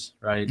issues,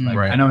 right? Like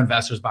I know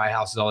investors buy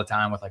houses all the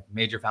time with like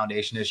major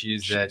foundation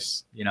issues that,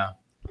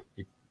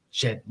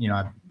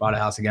 I bought a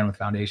house again with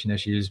foundation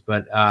issues,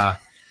 but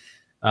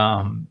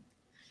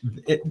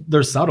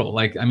they're subtle.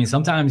 Like, I mean,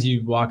 sometimes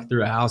you walk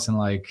through a house and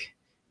like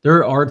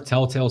there are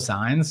telltale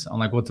signs on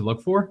like what to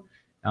look for.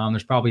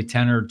 There's probably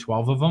 10 or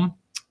 12 of them.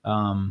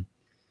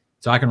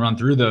 So I can run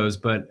through those,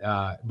 but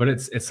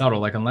it's subtle.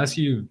 Like unless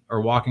you are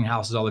walking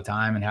houses all the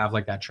time and have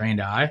like that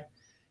trained eye,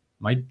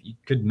 you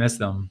could miss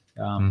them,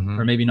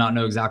 or maybe not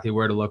know exactly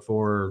where to look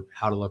for or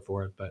how to look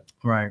for it. But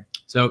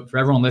so for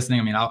everyone listening,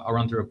 I mean, I'll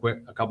run through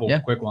a couple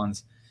quick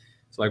ones.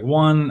 So like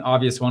one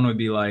obvious one would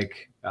be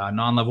like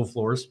non-level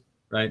floors,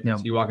 right? So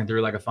you walking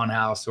through like a fun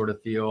house sort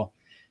of feel.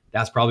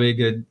 That's probably a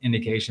good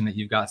indication that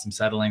you've got some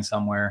settling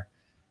somewhere.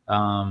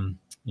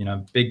 You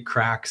know, big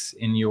cracks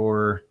in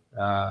your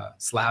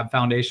slab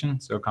foundation,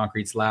 so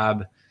concrete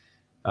slab.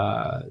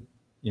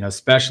 You know,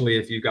 especially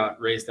if you got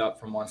raised up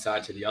from one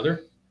side to the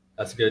other,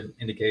 that's a good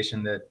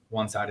indication that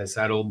one side has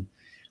settled.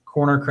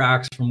 Corner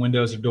cracks from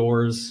windows or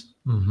doors,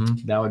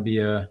 that would be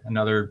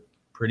another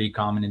pretty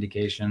common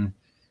indication.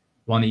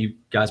 One that you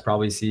guys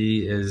probably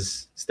see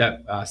is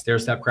stair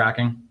step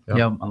cracking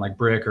on like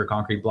brick or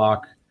concrete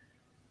block.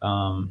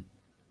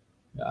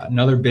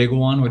 Another big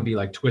one would be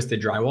like twisted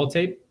drywall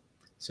tape.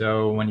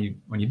 So when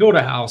you build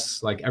a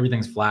house, like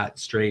everything's flat,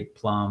 straight,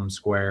 plumb,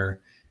 square.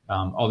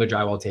 All the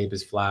drywall tape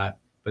is flat,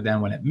 but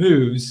then when it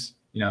moves,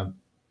 you know,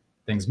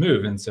 things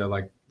move, and so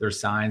like there's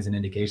signs and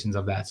indications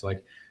of that. So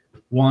like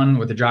one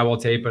with the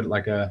drywall tape, but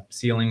like a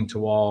ceiling to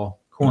wall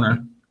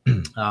corner.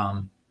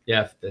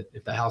 If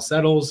the house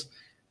settles,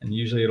 and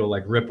usually it'll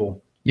like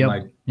ripple,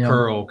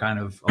 curl kind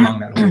of along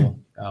that whole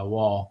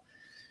wall.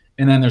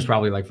 And then there's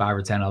probably like 5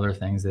 or 10 other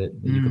things that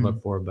you could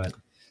look for. But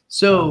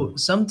so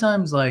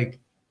sometimes like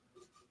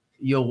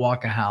you'll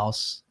walk a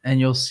house and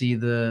you'll see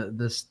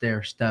the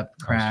stair step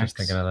cracks. I was just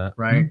thinking of that.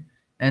 Right.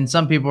 And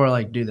some people are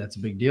like, dude, that's a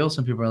big deal.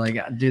 Some people are like,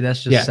 dude,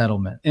 that's just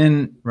settlement.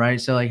 And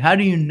right. So like, how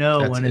do you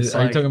know when it's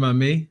are you talking about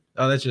me?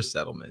 Oh, that's just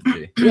settlement.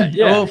 G.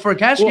 Well, for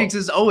Cash Geeks,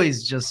 it's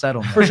always just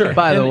settlement. For sure.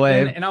 By the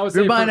way, and I would if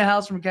you're say buying a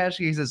house from Cash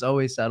Geeks, it's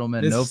always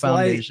settlement. No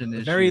foundation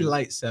issues. Very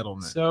light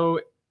settlement.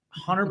 So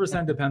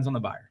 100% depends on the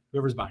buyer,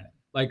 whoever's buying it.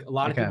 Like a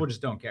lot of people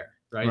just don't care,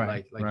 right?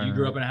 Like you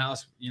grew up in a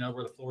house, you know,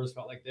 where the floors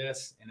felt like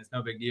this, and it's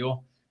no big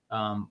deal.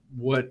 How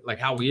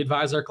we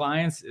advise our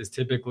clients is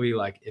typically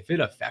like if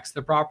it affects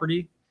the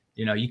property,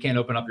 you know, you can't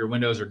open up your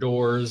windows or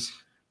doors,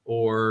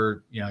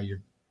 or you know,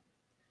 your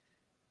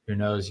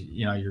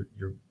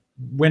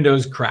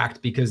windows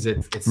cracked because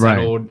it's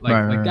settled.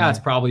 Like that's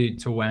probably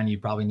to when you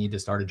probably need to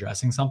start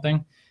addressing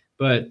something.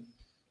 But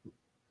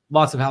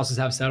lots of houses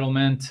have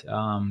settlement.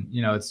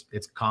 You know,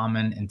 it's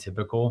common and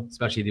typical,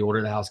 especially the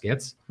older the house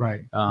gets.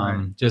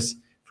 Just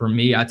for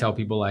me, I tell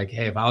people like,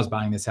 hey, if I was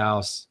buying this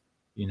house,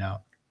 you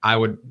know, I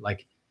would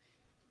like,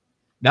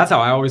 that's how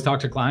I always talk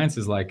to clients,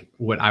 is like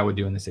what I would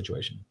do in this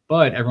situation.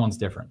 But everyone's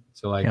different.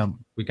 So like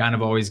we kind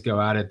of always go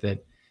at it that,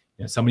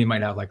 you know, somebody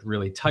might have like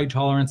really tight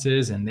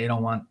tolerances and they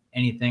don't want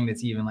anything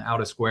that's even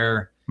out of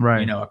square,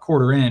 you know, a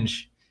 1/4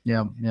 inch,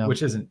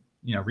 which isn't,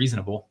 you know,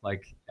 reasonable.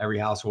 Like every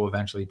house will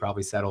eventually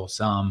probably settle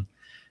some.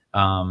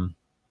 But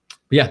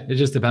yeah, it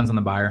just depends on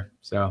the buyer.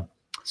 So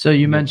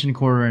you mentioned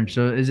 1/4 inch.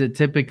 So is it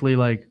typically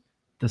like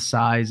the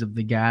size of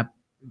the gap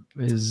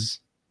is?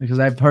 Because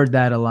I've heard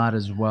that a lot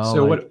as well.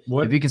 So like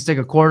what if you can stick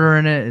a 1/4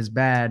 in it is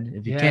bad.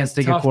 If you can't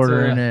stick a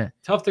 1/4 in it,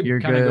 tough to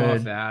kind of go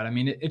off that. I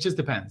mean, it just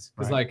depends,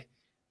 because like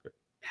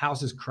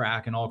houses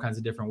crack in all kinds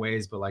of different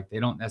ways, but like they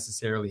don't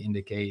necessarily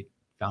indicate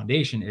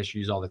foundation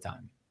issues all the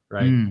time,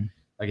 right?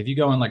 Like if you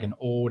go in like an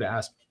old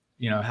ass,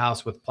 you know,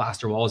 house with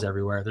plaster walls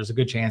everywhere, there's a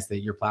good chance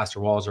that your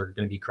plaster walls are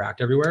going to be cracked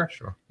everywhere.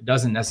 Sure. It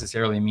doesn't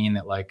necessarily mean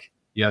that like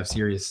you have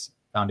serious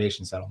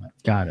foundation settlement.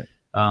 Got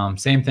it.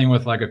 Same thing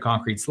with like a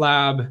concrete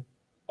slab.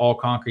 All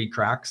concrete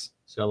cracks,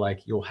 so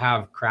like you'll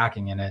have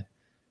cracking in it,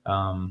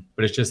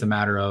 but it's just a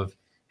matter of,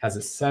 has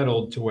it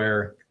settled to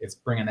where it's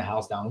bringing the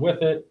house down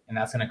with it, and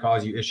that's going to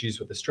cause you issues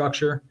with the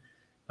structure.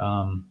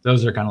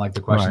 Those are kind of like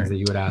the questions that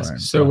you would ask.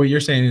 So what you're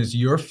saying is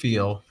your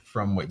feel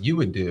from what you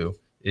would do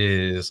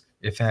is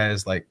if it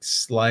has like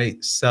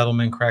slight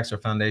settlement cracks or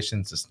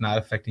foundations, it's not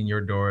affecting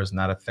your doors,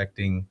 not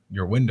affecting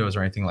your windows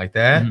or anything like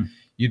that.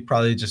 You'd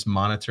probably just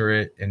monitor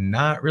it and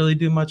not really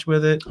do much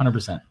with it.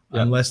 100%.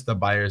 Unless the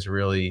buyer's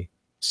really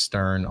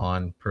stern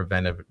on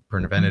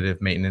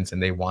preventative maintenance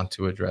and they want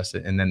to address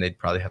it, and then they'd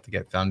probably have to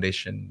get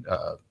foundation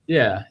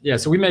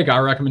so we make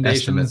our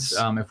recommendations.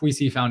 If we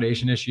see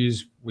foundation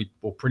issues, we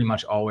will pretty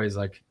much always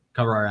like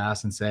cover our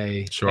ass and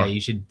say, hey, you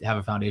should have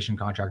a foundation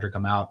contractor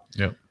come out.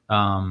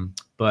 And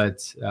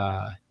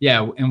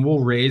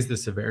we'll raise the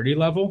severity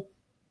level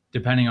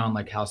depending on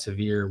like how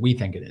severe we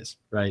think it is,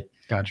 right?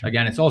 Gotcha.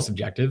 Again, it's all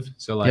subjective,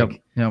 so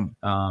like you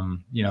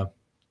know,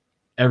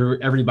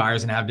 every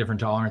buyer's gonna have different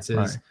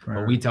tolerances.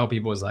 What we tell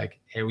people is like,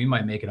 hey, we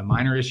might make it a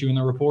minor issue in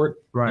the report.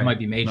 It might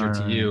be major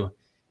to you.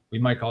 We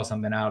might call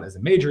something out as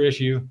a major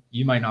issue.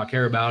 You might not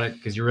care about it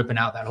because you're ripping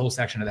out that whole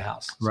section of the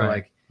house. So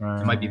like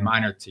it might be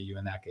minor to you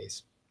in that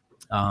case.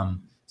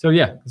 So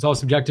yeah, it's all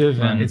subjective.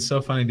 And it's so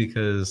funny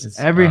because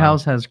every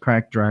house has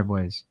cracked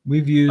driveways.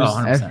 We've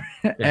used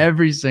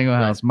every single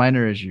house,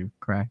 minor issue,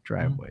 cracked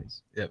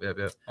driveways. Yep.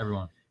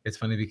 Everyone. It's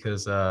funny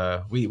because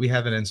we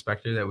have an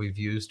inspector that we've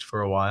used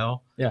for a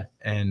while.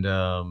 And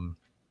then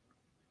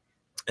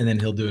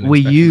he'll do an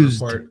inspection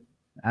report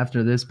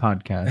after this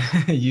podcast.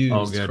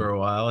 Used for a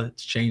while.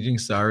 It's changing.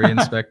 Sorry,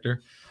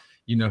 inspector.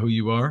 You know who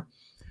you are.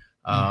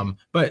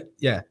 But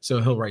yeah,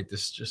 so he'll write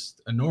this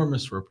just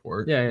enormous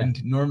report,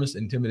 enormous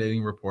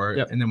intimidating report.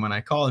 Yep. And then when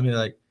I call him, he's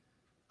like,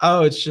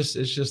 oh, it's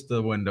just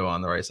the window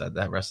on the right side.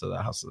 That rest of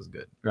the house is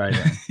good. Right.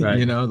 Right.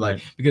 You know,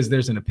 like, because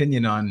there's an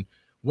opinion on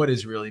what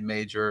is really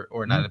major,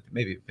 or not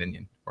maybe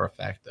opinion or a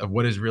fact of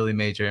what is really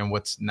major and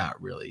what's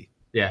not really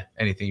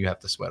anything you have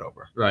to sweat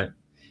over. Right.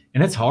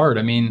 And it's hard.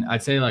 I mean,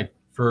 I'd say like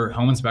for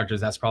home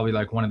inspectors, that's probably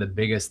like one of the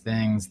biggest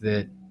things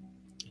that,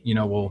 you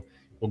know, will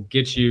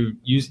get you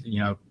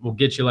will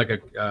get you like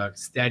a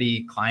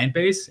steady client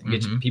base and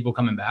get you people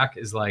coming back,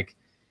 is like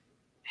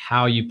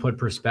how you put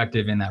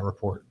perspective in that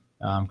report.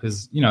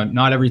 Because, you know,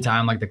 not every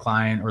time like the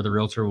client or the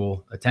realtor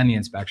will attend the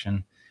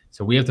inspection.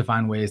 So we have to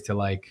find ways to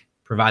like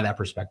provide that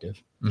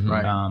perspective.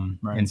 Right.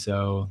 And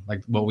so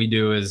like what we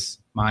do is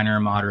minor,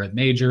 moderate,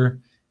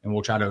 major, and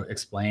we'll try to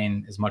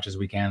explain as much as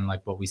we can,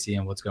 like what we see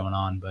and what's going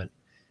on. But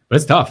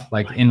it's tough.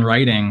 Like in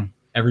writing,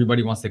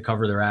 everybody wants to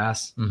cover their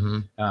ass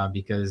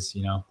because,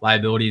 you know,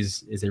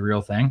 liabilities is a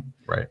real thing.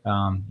 Right.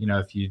 You know,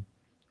 if you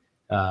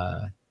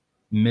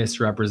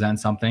misrepresent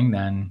something,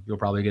 then you'll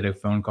probably get a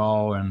phone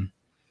call and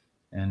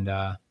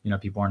you know,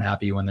 people aren't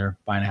happy when they're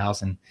buying a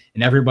house, and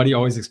everybody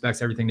always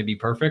expects everything to be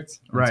perfect.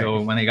 Right.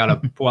 So when they got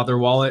to pull out their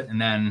wallet, and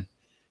then,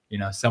 you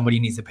know, somebody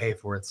needs to pay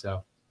for it.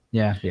 So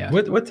yeah.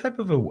 What type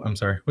of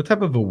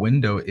a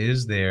window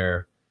is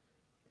there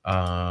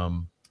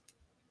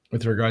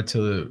with regard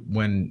to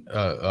when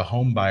a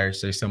home buyer,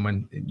 say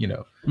someone, you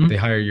know, they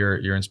hire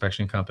your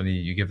inspection company,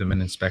 you give them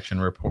an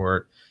inspection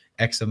report,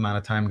 X amount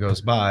of time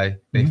goes by,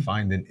 they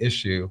find an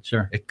issue.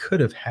 Sure. It could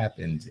have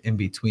happened in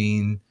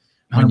between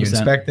when you're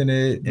inspecting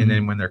it and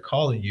then when they're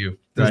calling you.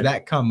 Does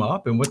that come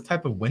up, and what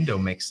type of window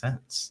makes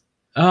sense?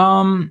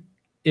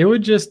 It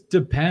would just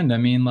depend. I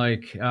mean,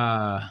 like,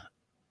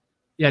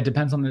 it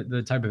depends on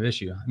the type of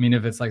issue. I mean,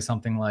 if it's like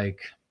something like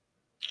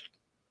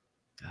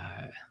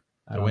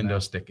the window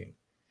sticking.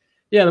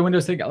 Yeah, the window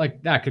sticking,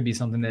 like that could be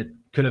something that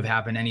could have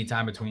happened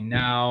anytime between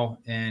now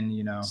and,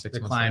 you know, the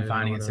client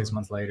finding it 6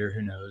 months later.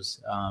 Who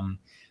knows?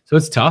 So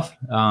it's tough.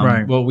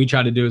 What we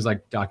try to do is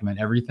like document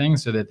everything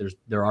so that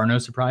there are no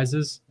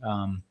surprises.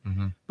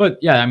 But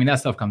yeah, I mean, that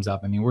stuff comes up.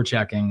 I mean, we're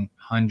checking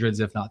hundreds,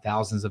 if not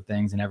thousands of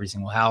things in every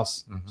single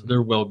house. So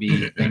there will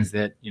be things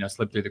that, you know,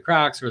 slip through the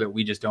cracks or that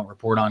we just don't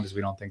report on because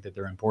we don't think that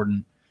they're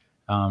important.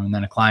 And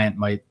then a client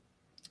might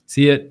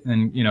see it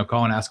and, you know,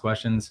 call and ask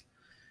questions.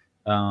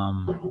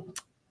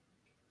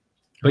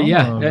 But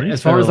yeah,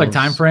 as far as like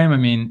time frame, I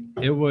mean,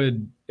 it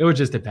would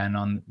just depend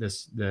on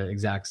the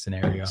exact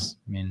scenario. I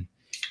mean,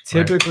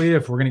 typically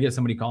if we're going to get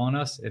somebody calling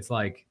us, it's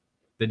like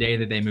the day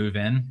that they move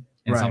in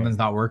and something's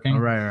not working.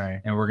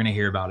 Right. And we're going to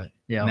hear about it.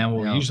 Yeah. And then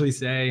we'll usually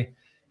say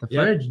the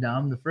fridge,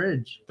 Dom, the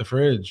fridge.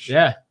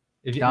 Yeah.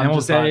 If you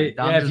go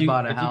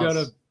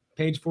to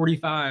page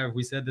 45,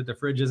 we said that the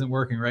fridge isn't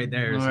working right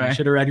there. So you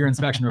should have read your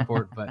inspection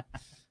report, but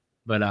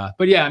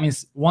yeah, I mean,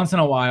 once in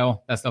a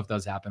while that stuff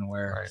does happen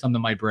where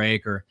something might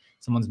break or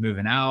someone's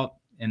moving out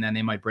and then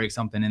they might break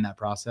something in that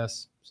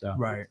process. So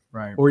right.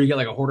 Or you get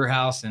like a hoarder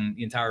house and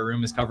the entire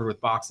room is covered with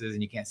boxes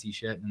and you can't see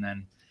shit. And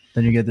then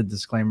you get the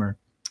disclaimer.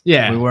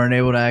 Yeah. We weren't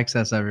able to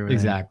access everything.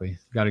 Exactly.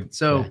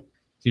 So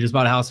you just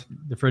bought a house,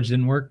 the fridge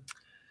didn't work?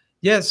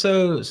 Yeah,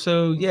 so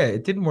yeah,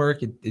 it didn't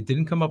work. It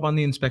didn't come up on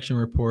the inspection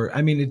report.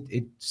 I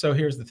mean, so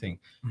here's the thing.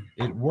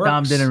 It works.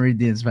 Dom didn't read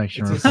the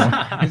inspection report.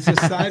 It's a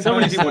side So by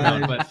many people side,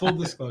 don't, but full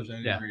disclosure, I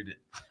didn't read it.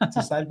 It's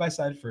a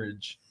side-by-side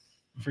fridge.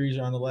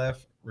 Freezer on the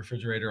left,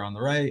 refrigerator on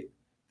the right.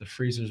 The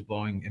freezer's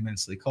blowing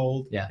immensely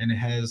cold. Yeah. And it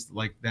has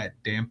like that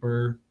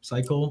damper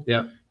cycle.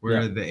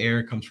 Where the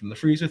air comes from the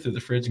freezer through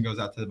the fridge and goes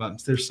out to the bottom.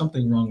 So there's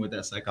something wrong with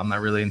that cycle. I'm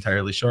not really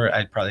entirely sure.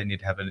 I'd probably need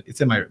to have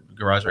it's in my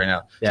garage right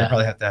now. So I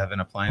probably have to have an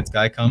appliance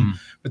guy come.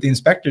 But the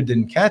inspector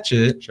didn't catch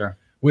it. Sure.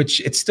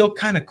 Which it's still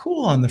kind of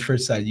cool on the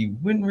fridge side. You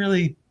wouldn't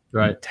really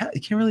you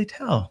can't really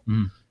tell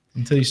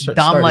until you start.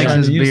 Dom likes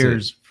his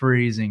beers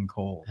freezing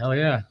cold. Hell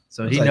yeah.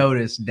 So he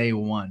noticed day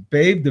one.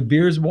 Babe, the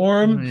beer's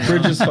warm.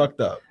 Fridge is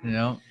fucked up.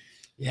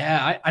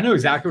 Yeah, I know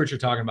exactly what you're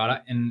talking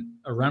about. In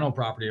a rental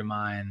property of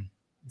mine,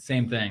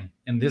 same thing.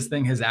 And this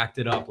thing has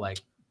acted up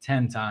like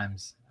 10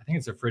 times. I think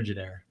it's a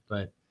Frigidaire,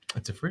 but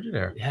it's a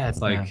Frigidaire. Yeah,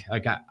 it's like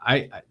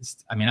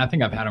I mean, I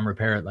think I've had them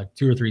repair it like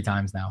 2 or 3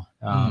 times now.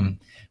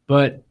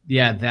 But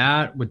yeah,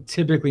 that would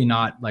typically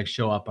not like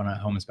show up on a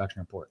home inspection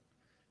report.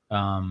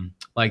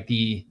 Like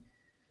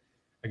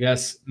I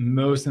guess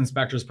most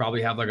inspectors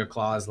probably have like a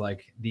clause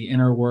like the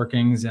inner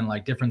workings and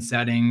like different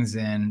settings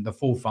and the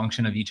full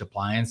function of each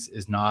appliance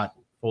is not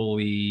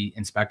fully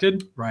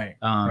inspected. Right.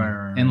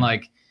 And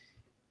like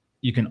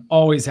you can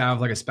always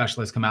have like a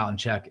specialist come out and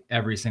check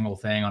every single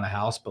thing on a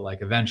house, but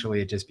like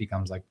eventually it just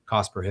becomes like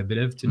cost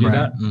prohibitive to do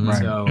that.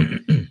 So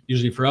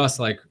usually for us,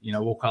 like, you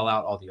know, we'll call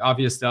out all the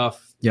obvious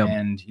stuff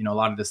and, you know, a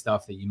lot of the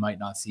stuff that you might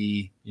not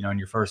see, you know, in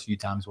your first few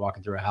times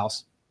walking through a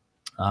house.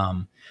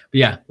 But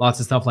yeah, lots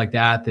of stuff like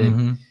that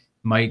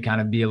might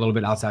kind of be a little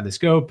bit outside the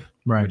scope.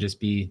 Would just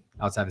be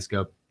outside the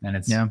scope, and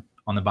it's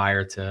on the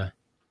buyer to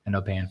end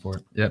up paying for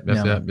it. Yep.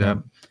 Yeah.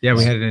 Yeah,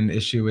 we had an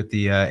issue with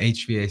the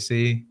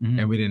HVAC, Mhm.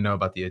 and we didn't know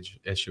about the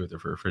issue with the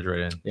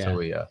refrigerator until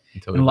we And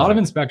a lot of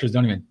inspectors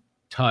don't even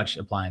touch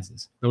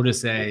appliances. They'll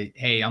just say,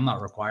 "Hey, I'm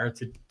not required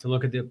to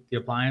look at the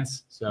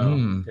appliance,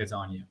 so it's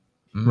on you."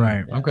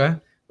 Right. Yeah. Okay.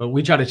 But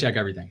we try to check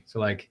everything. So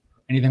like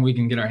anything we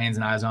can get our hands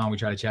and eyes on, we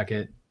try to check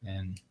it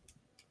and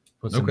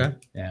put some. Okay.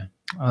 Yeah.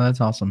 Oh,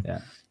 that's awesome.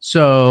 Yeah.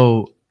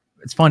 So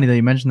it's funny that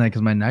you mentioned that,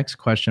 because my next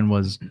question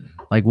was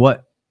like,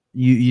 what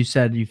you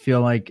said you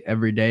feel like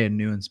every day a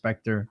new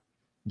inspector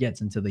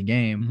gets into the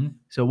game. Mhm.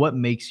 So what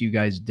makes you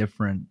guys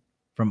different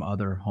from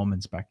other home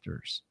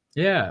inspectors?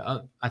 Yeah,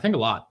 I think a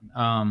lot.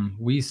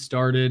 We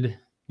started,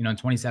 in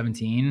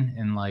 2017,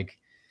 and like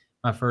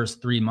my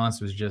first 3 months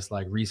was just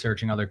like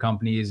researching other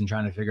companies and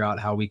trying to figure out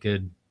how we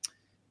could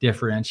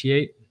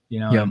differentiate,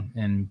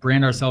 and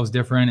brand ourselves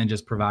different and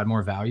just provide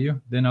more value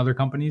than other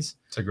companies.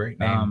 It's a great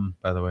name,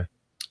 by the way.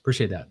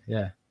 Appreciate that.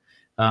 Yeah.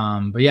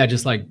 But yeah,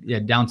 just like,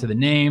 down to the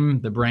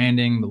name, the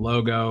branding, the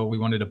logo, we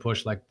wanted to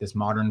push like this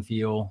modern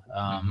feel,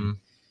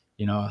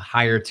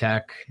 higher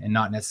tech, and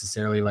not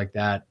necessarily like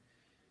that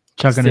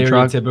Chucking a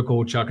truck.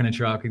 stereotypical chucking a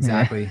truck.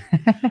 Exactly.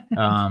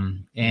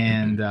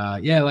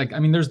 Like, I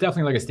mean, there's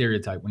definitely like a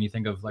stereotype when you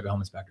think of like a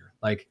home inspector,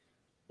 like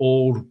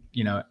old,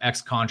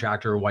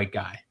 ex-contractor, white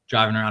guy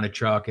driving around a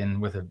truck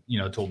and with a,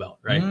 tool belt.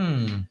 Right.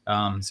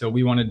 So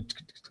we wanted,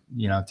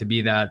 to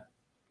be that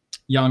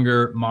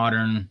younger,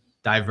 modern,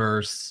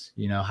 diverse,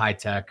 high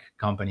tech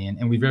company.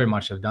 And we very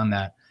much have done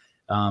that.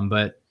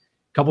 But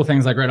a couple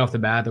things like right off the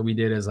bat that we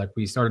did is like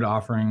we started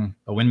offering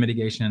a wind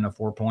mitigation and a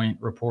 4-point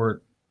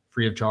report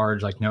free of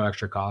charge, like no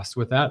extra cost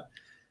with that.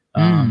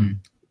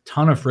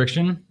 Ton of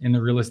friction in the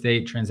real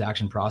estate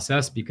transaction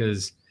process,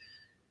 because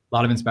a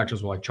lot of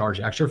inspectors will like charge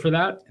extra for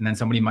that. And then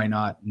somebody might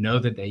not know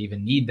that they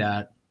even need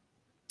that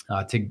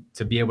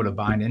to be able to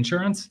bind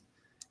insurance.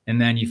 And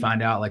then you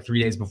find out like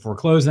 3 days before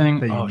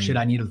closing,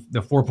 I need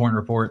the 4-point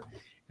report.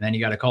 And then you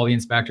got to call the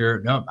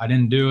inspector. Nope, I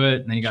didn't do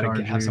it. And then you got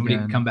to have somebody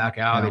come back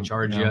out. They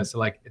charge you. So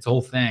like it's a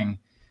whole thing.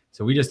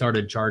 So we just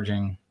started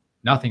charging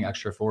nothing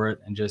extra for it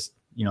and just,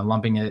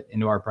 lumping it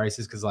into our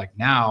prices. Cause like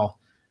now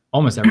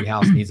almost every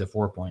house needs a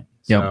 4-point.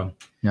 So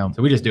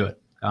we just do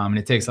it. And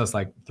it takes us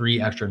like 3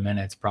 extra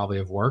minutes probably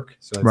of work.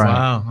 So it's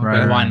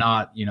why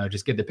not,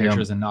 just get the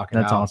pictures and knock it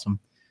out. That's awesome.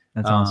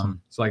 That's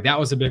awesome. So like that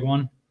was a big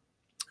one.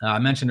 I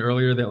mentioned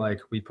earlier that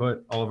like we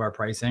put all of our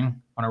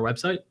pricing on our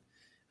website.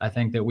 I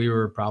think that we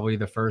were probably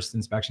the first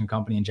inspection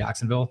company in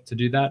Jacksonville to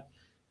do that.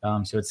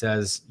 So it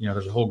says,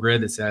 there's a whole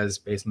grid that says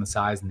based on the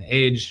size and the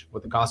age,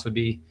 what the cost would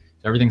be.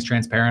 So everything's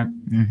transparent.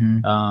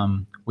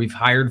 We've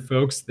hired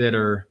folks that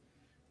are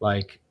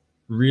like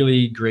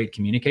really great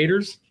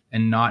communicators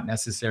and not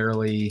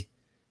necessarily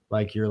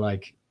like your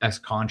like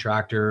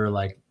ex-contractor,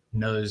 like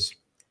knows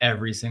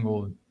every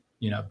single,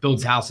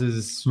 builds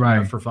houses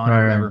for fun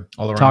or whatever.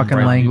 All around talking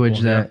language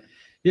people, that.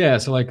 Yeah.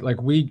 So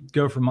like we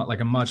go from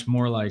like a much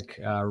more like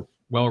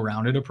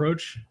well-rounded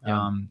approach,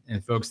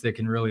 and folks that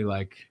can really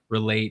like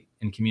relate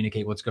and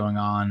communicate what's going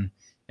on,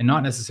 and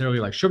not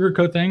necessarily like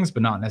sugarcoat things,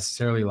 but not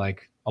necessarily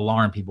like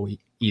alarm people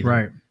either.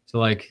 Right. So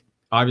like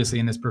obviously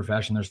in this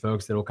profession, there's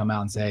folks that will come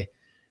out and say,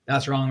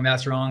 that's wrong,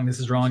 this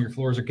is wrong, your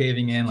floors are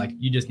caving in, like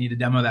you just need to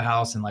demo the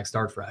house and like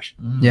start fresh.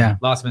 Yeah.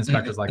 Lots of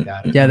inspectors like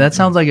that. Yeah, that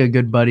sounds like a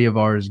good buddy of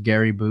ours,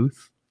 Gary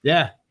Booth.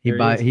 Yeah. He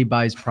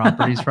buys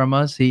properties from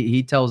us.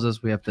 He tells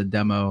us we have to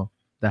demo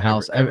the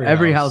house.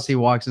 Every house he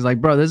walks is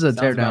like, bro, this is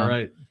a tear down.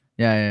 Right.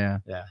 Yeah.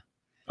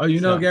 Oh, you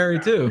know Gary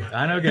too.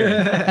 I know Gary.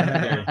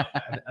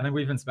 I think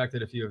we've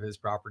inspected a few of his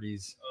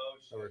properties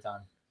over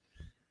time.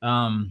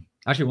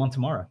 Actually one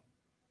tomorrow.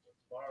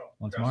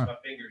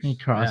 He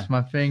crossed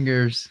my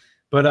fingers.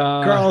 But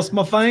cross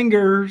my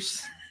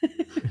fingers.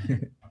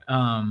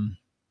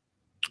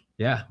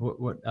 Yeah.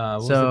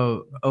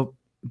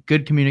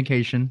 Good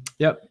communication.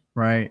 Yep.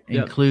 Right.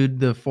 Yep. Include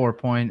the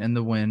 4-point and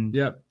the wind.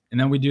 Yep. And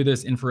then we do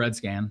this infrared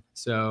scan.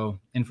 So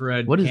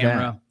infrared what is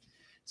camera. That?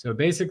 So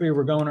basically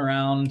we're going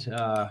around,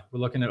 we're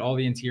looking at all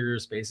the interior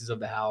spaces of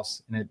the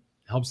house, and it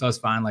helps us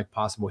find like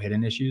possible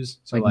hidden issues.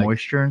 So like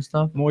moisture and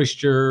stuff?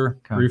 Moisture,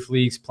 roof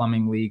leaks,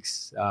 plumbing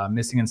leaks,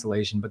 missing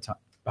insulation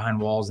behind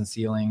walls and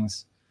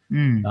ceilings.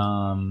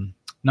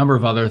 Number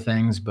of other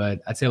things, but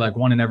I'd say like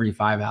 1 in every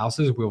 5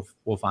 houses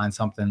we'll find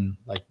something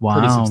like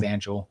pretty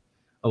substantial,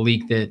 a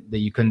leak that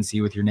you couldn't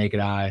see with your naked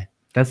eye.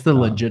 That's the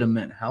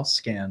legitimate house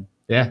scan.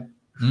 Yeah.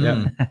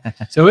 Yeah.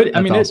 So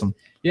awesome.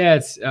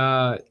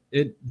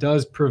 It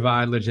does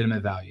provide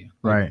legitimate value.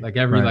 Like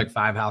every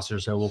 5 houses or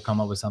so we'll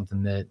come up with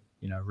something that,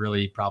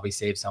 really probably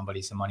save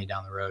somebody some money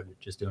down the road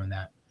just doing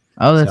that.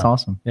 Oh, that's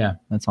awesome. Yeah.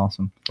 That's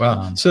awesome.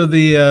 Wow. So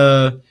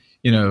the,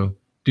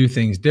 do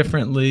things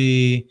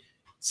differently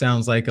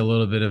sounds like a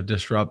little bit of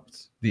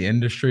disrupt the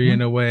industry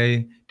in a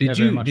way. Did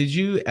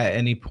you at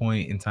any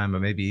point in time, or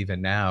maybe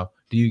even now,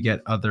 do you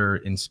get other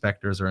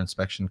inspectors or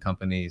inspection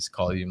companies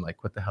call you and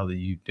like, what the hell are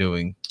you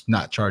doing?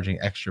 Not charging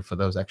extra for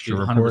those extra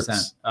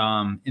reports?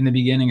 100%. In the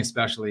beginning,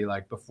 especially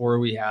like before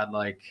we had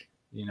like,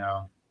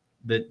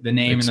 the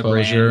name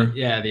exposure. And the brand.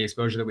 Yeah. The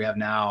exposure that we have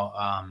now.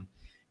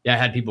 I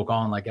had people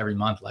calling like every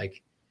month,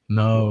 like,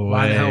 No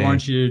why the hell way.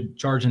 aren't you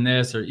charging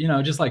this? Or, you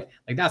know, just like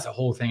that's a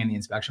whole thing in the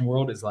inspection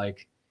world is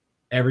like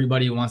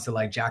everybody wants to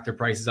like jack their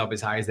prices up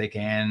as high as they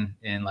can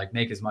and like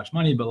make as much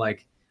money. But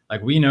like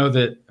we know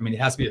that, I mean, it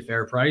has to be a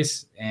fair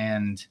price,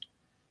 and,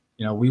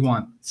 you know, we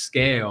want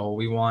scale.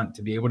 We want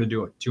to be able to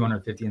do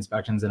 250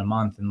 inspections in a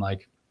month. And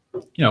like,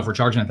 you know, if we're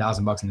charging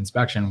 $1,000 an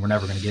inspection, we're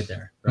never going to get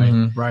there. Right.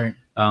 Mm-hmm. Right.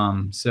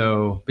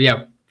 So, but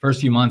yeah, first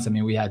few months, I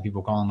mean, we had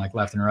people calling like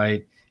left and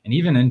right, and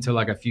even into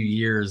like a few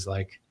years,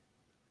 like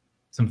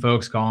some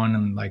folks calling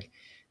and like,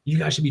 you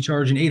guys should be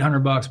charging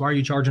 $800. Why are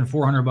you charging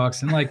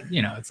 $400? And like,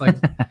 you know, it's like,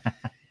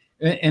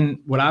 and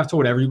what I've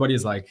told everybody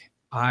is like,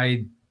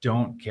 I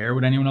don't care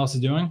what anyone else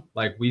is doing.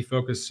 Like, we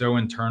focus so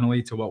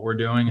internally to what we're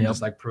doing and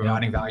just like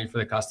providing value for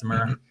the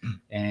customer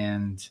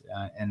and,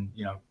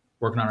 you know,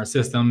 working on our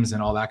systems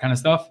and all that kind of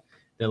stuff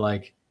that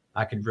like,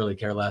 I could really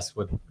care less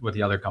what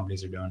the other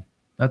companies are doing.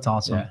 That's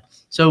awesome. Yeah.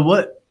 So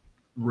what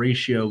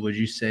ratio would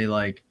you say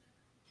like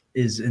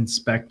is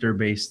investor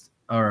based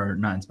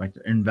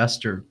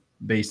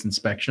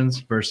inspections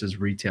versus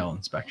retail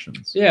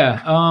inspections?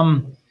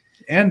 Yeah.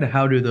 And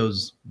how do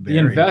those vary?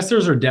 The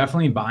investors are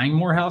definitely buying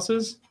more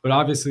houses, but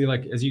obviously,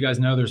 like, as you guys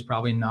know, there's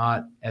probably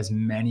not as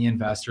many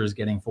investors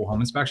getting full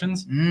home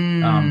inspections.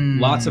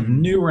 Lots of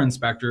newer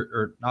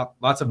investors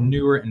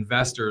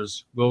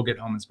will get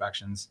home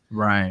inspections.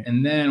 Right.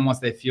 And then once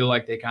they feel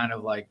like they kind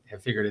of like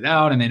have figured it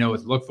out and they know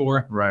what to look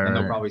for, then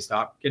they'll probably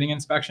stop getting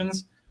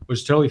inspections,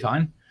 which is totally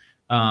fine.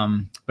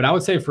 But I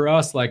would say for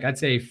us, like, I'd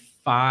say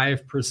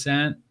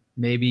 5%,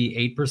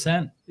 maybe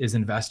 8% is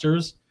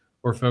investors,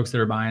 or folks that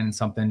are buying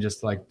something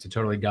just like to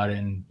totally gut it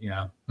and, you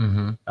know,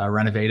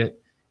 renovate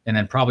it. And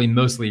then probably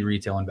mostly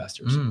retail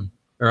investors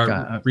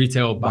or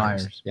retail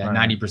buyers. Yeah.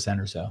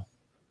 90% or so.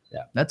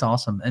 Yeah. That's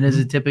awesome. And is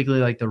it typically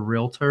like the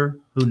realtor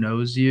who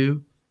knows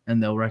you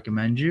and they'll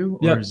recommend you?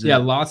 Or yeah.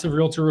 Lots of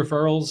realtor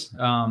referrals.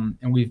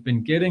 And we've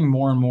been getting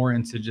more and more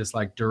into just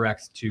like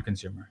direct to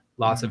consumer.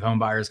 Lots of home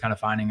buyers kind of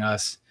finding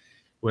us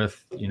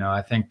with, you know,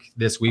 I think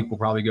this week we'll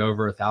probably go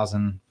over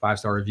 1,000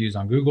 5-star reviews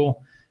on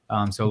Google.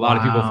 So a lot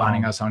of people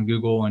finding us on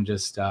Google and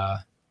just,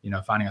 you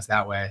know, finding us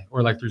that way,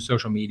 or like through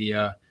social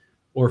media,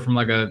 or from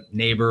like a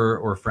neighbor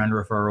or friend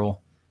referral.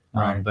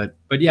 But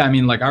yeah, I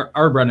mean, like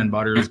our bread and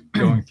butter is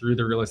going through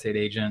the real estate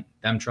agent,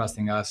 them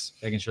trusting us,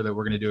 making sure that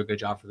we're going to do a good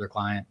job for their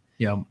client.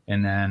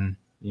 And then,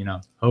 you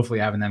know, hopefully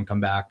having them come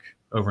back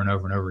over and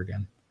over and over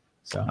again.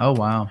 So, oh,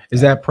 wow.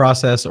 Is that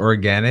process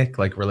organic,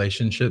 like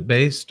relationship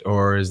based,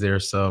 or is there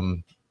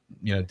some,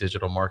 you know,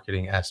 digital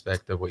marketing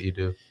aspect of what you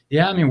do?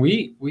 Yeah, I mean,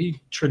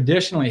 we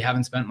traditionally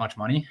haven't spent much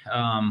money.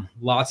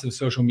 Lots of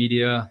social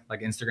media,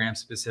 like Instagram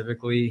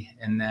specifically,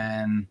 and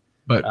then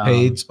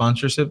paid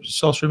sponsorship,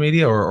 social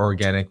media, or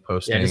organic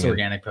posting? Yeah, just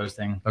organic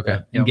posting. Okay.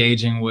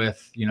 Engaging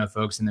with, you know,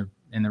 folks in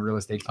the real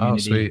estate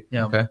community. Oh, sweet.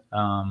 Yeah. Okay.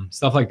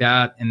 Stuff like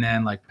that, and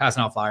then like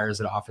passing out flyers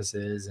at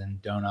offices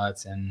and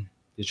donuts and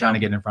just trying to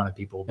get in front of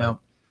people. But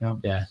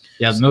yeah,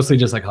 mostly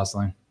just like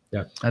hustling.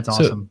 Yeah, that's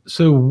awesome.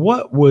 So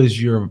what was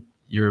your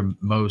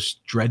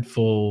most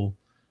dreadful,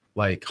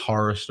 like,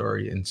 horror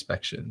story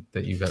inspection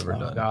that you've ever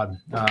done? God,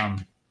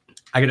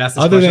 I could ask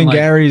this other question, than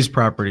Gary's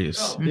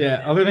properties.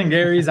 Yeah, other than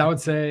Gary's, I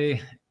would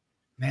say,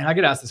 man, I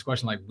get asked this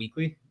question like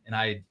weekly, and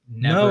I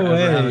never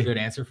ever have a good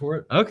answer for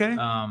it. Okay.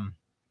 Man,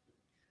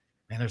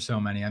 there's so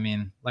many. I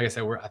mean, like I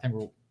said, I think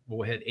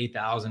we'll hit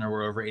 8,000, or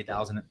we're over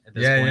 8,000 at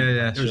this point.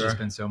 Yeah. There's just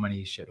been so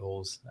many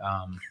shitholes.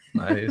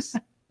 Nice.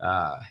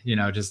 You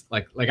know, just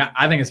like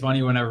I think it's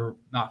funny whenever,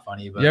 not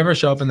funny, but you ever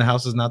show up and the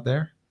house is not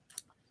there?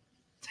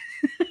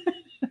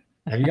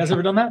 Have you guys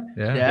ever done that?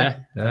 Yeah.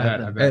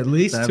 I bet. At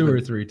least 2 or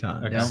 3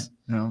 times. Okay.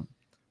 No.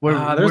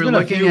 There's been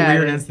a few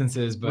weird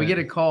instances, but we get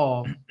a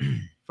call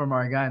from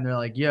our guy and they're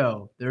like,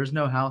 yo, there's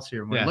no house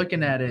here. And we're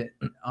looking at it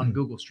on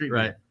Google Street View.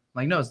 Right.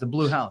 Like, no, it's the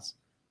blue house.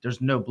 There's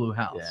no blue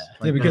house. Yeah.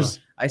 Like, because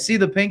I see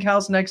the pink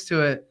house next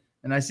to it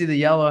and I see the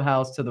yellow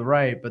house to the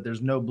right, but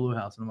there's no blue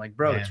house. And I'm like,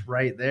 bro, it's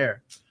right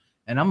there.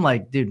 And I'm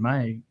like, dude,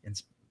 my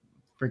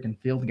freaking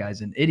field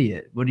guy's an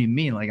idiot. What do you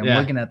mean? Like, I'm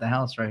looking at the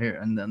house right here,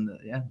 and then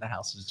the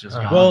house is just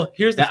gone. Well,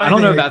 here's the I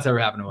don't know if that's ever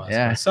happened to us.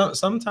 Yeah.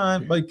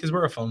 Sometimes, like, because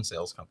we're a phone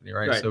sales company,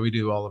 right? So we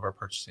do all of our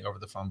purchasing over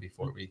the phone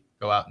before we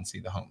go out and see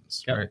the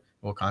homes, right?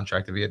 We'll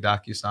contract it via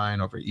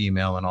DocuSign, over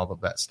email, and all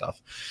of that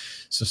stuff.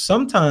 So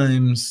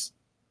sometimes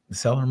the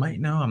seller might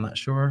know. I'm not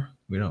sure.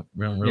 We don't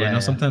really know.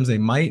 Sometimes they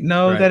might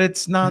know that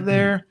it's not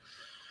there.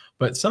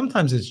 But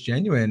sometimes it's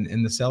genuine,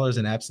 and the seller's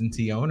an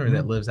absentee owner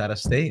that lives out of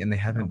state, and they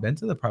haven't been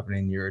to the property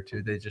in a year or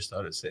two. They just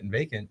thought it's sitting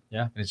vacant.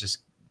 Yeah. And it just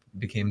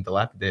became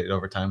dilapidated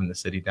over time, and the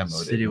city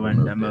demoed it. City went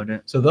and demoed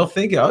it. So they'll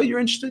think, oh, you're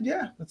interested?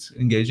 Yeah, let's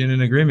engage in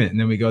an agreement. And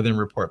then we go there and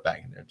report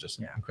back, and they're just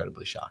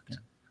incredibly shocked. Yeah.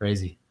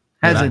 Crazy.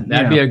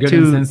 That'd be a good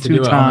instance to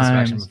do a home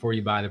inspection before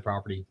you buy the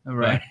property.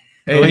 Right.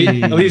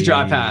 At least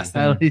drive past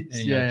and check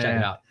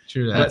it out.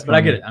 True that. But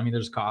I get it. I mean,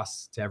 there's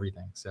costs to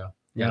everything. So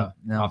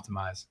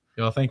optimize.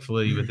 Well,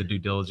 thankfully, with the due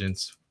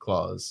diligence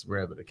clause,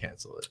 we're able to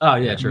cancel it. Oh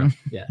yeah, true.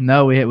 Yeah.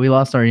 No, we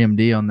lost our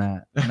EMD on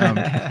that.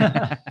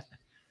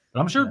 But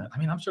I'm sure. I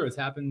mean, I'm sure it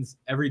happens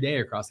every day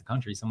across the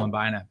country. Someone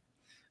buying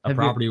a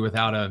property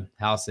without a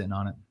house sitting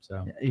on it.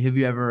 So have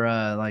you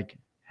ever like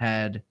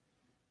had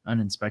an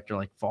inspector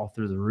like fall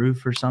through the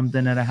roof or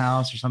something at a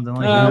house or something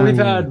like that? We've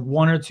had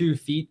 1 or 2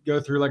 feet go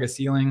through like a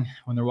ceiling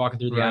when they're walking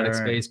through the attic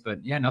space,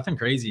 but yeah, nothing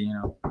crazy, you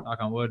know, knock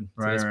on wood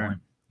to this point.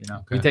 You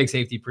know, we take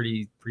safety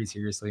pretty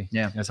seriously.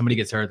 Yeah. You know, somebody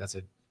gets hurt, that's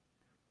a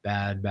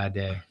bad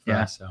day for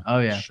us.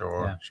 So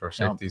sure.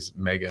 Safety's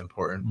mega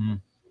important.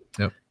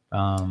 Mm-hmm. Yep.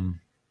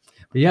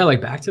 But yeah,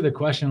 like back to the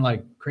question,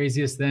 like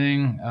craziest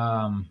thing,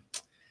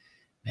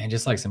 man,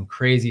 just like some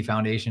crazy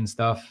foundation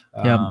stuff.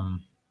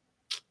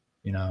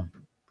 You know,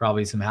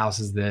 probably some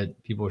houses that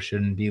people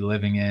shouldn't be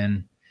living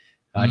in.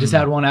 I just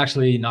had one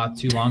actually not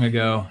too long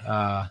ago,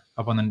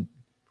 up on the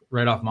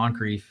right off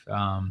Moncrief.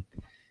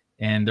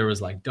 And there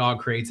was like dog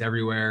crates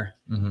everywhere,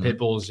 pit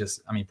bulls,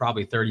 just, I mean,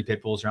 probably 30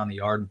 pit bulls around the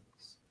yard.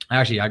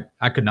 Actually,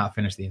 I could not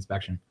finish the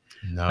inspection.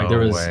 No like there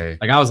was way.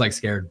 like I was like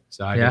scared.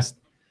 So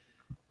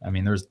I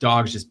mean, there's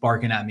dogs just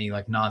barking at me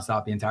like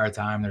nonstop the entire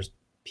time. There's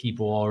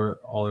people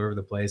all over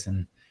the place.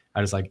 And I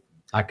just like,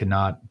 I could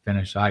not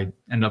finish. I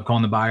ended up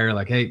calling the buyer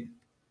like, hey,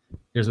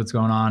 here's what's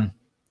going on.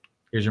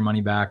 Here's your money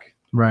back.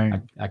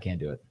 Right. I can't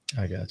do it.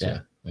 I got you. Yeah.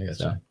 I got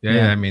So, you.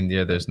 Yeah. I mean,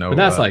 there's no. But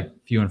that's like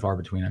few and far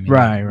between. I mean,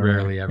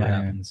 rarely ever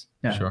happens.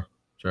 Yeah. Sure.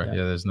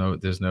 Yeah. There's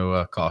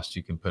no cost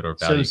you can put or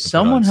value. So you can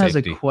someone put on has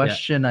safety. a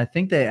question. I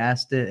think they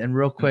asked it, and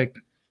real quick,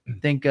 I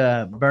think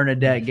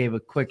Bernadette gave a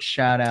quick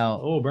shout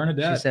out. Oh,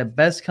 Bernadette. She said,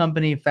 "Best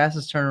company,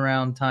 fastest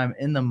turnaround time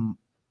in the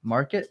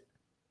market."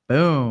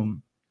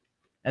 Boom.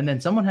 And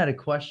then someone had a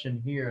question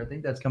here. I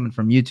think that's coming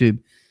from YouTube.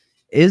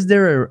 Is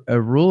there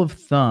a rule of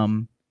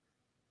thumb?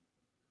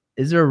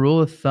 Is there a rule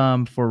of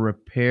thumb for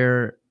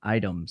repair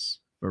items,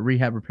 for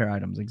rehab repair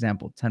items?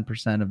 Example,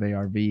 10% of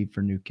ARV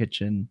for new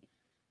kitchen.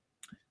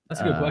 That's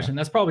a good question.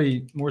 That's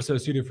probably more so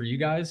suited for you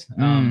guys.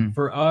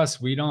 For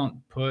us, we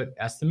don't put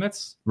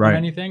estimates on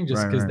anything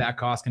just because that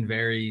cost can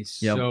vary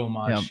so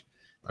much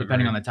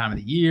depending on the time of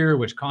the year,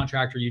 which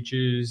contractor you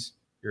choose,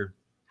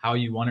 how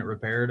you want it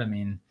repaired. I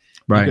mean,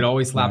 you could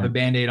always slap a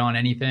Band-Aid on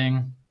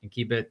anything and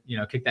keep it, you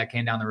know, kick that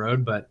can down the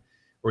road,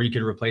 or you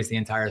could replace the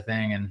entire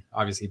thing and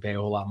obviously pay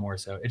a whole lot more.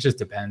 So it just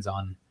depends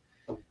on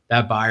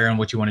that buyer and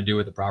what you want to do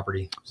with the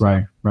property.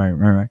 So.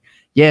 Right.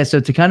 Yeah.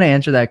 So to kind of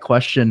answer that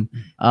question,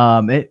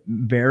 it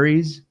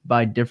varies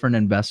by different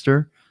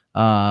investor.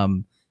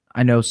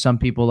 I know some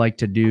people like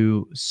to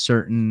do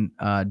certain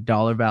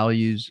dollar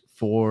values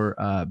for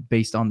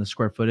based on the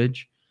square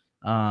footage.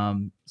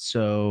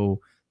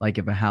 So like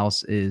if a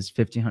house is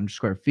 1,500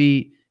 square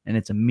feet and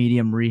it's a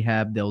medium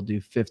rehab, they'll do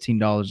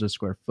 $15 a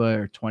square foot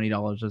or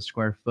 $20 a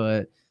square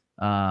foot.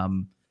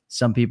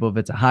 Some people, if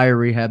it's a higher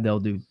rehab, they'll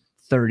do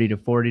 $30 to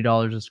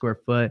 $40 a square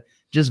foot.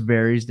 Just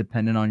varies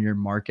depending on your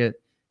market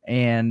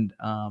and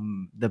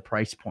the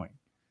price point,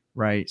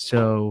 right?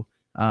 So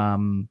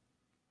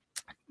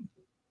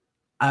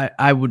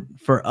I would,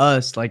 for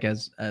us, like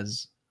as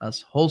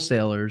us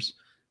wholesalers,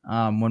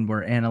 when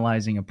we're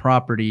analyzing a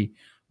property,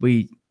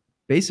 we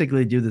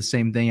basically do the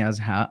same thing as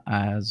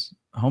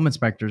home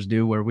inspectors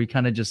do, where we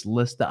kind of just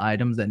list the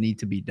items that need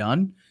to be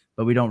done,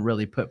 but we don't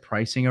really put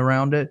pricing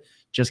around it,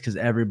 just because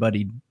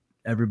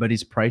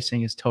everybody's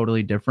pricing is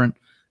totally different.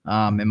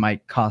 It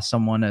might cost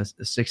someone a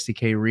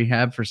 60K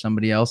rehab. For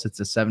somebody else,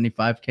 it's a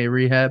 75K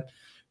rehab.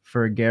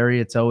 For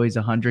Gary, it's always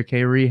a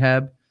 100K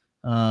rehab.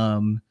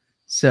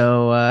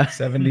 So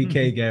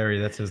 70K Gary,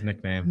 that's his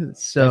nickname.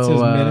 So that's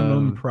his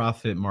minimum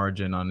profit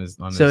margin on his.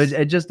 So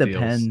it just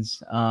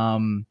depends.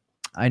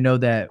 I know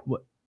that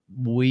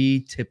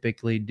we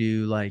typically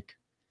do like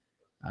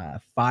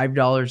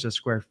 $5 a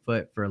square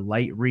foot for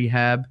light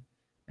rehab,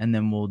 and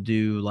then we'll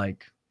do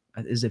like,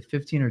 is it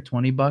 15 or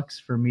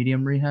 $20 for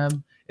medium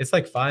rehab? It's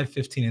like 5,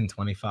 15, and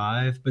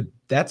 25, but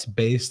that's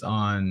based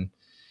on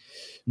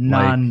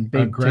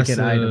non-big ticket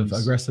items,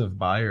 aggressive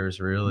buyers,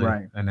 really,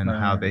 and then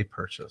how they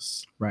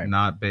purchase,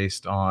 not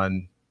based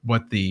on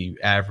what the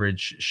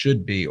average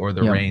should be or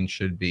the range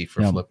should be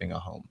for flipping a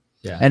home.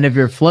 Yeah, and if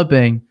you're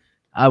flipping,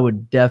 I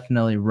would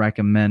definitely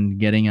recommend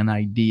getting an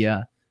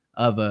idea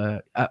of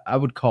I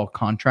would call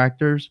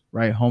contractors,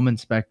 right? Home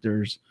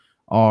inspectors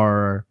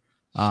are,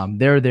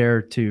 they're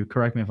there to,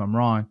 correct me if I'm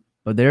wrong,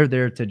 but they're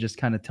there to just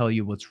kind of tell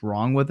you what's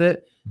wrong with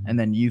it. And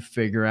then you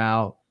figure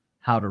out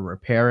how to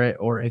repair it,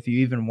 or if you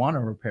even want to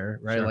repair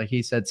it, right? Sure. Like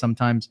he said,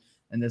 sometimes,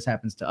 and this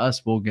happens to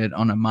us, we'll get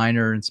on a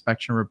minor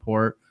inspection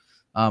report,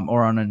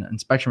 or on an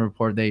inspection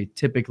report, they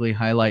typically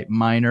highlight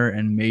minor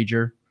and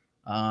major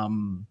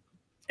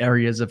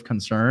areas of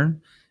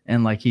concern.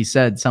 And like he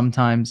said,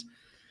 sometimes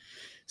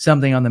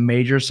something on the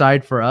major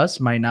side for us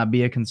might not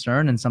be a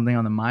concern, and something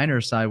on the minor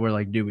side, we're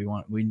like, dude,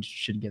 we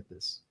should get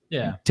this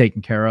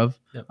taken care of.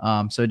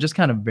 So it just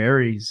kind of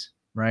varies,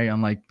 right,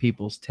 on like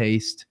people's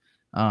taste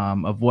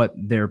of what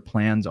their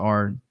plans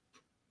are.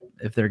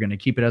 If they're going to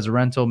keep it as a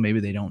rental, maybe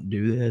they don't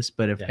do this,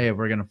 but if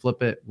we're going to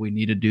flip it, we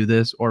need to do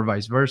this, or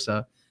vice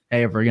versa.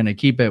 Hey, if we're going to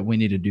keep it, we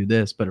need to do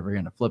this, but if we're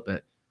going to flip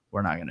it,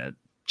 we're not going to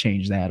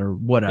change that or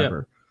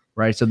whatever.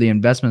 Right. So the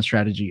investment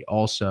strategy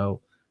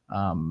also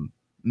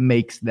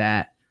makes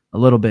that a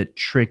little bit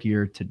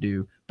trickier to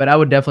do. But I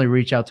would definitely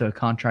reach out to a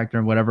contractor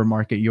in whatever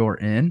market you're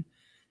in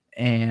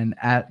and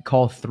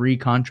call 3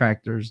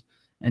 contractors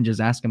and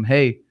just ask them,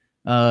 hey,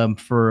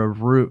 for a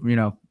roof,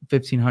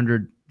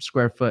 1,500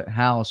 square foot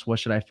house, what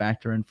should I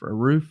factor in for a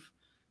roof?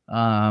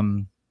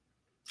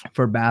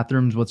 For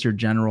bathrooms, what's your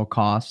general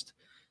cost?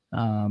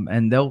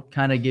 And they'll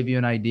kind of give you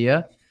an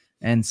idea.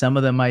 And some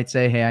of them might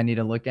say, hey, I need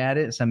to look at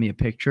it. Send me a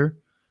picture.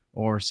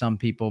 Or some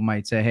people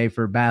might say, hey,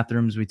 for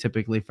bathrooms, we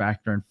typically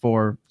factor in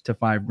 $4,000 to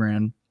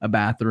 $5,000 a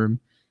bathroom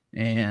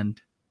and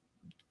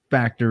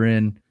factor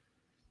in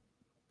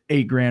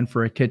 $8,000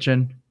 for a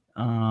kitchen.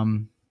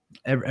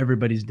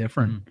 Everybody's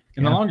different.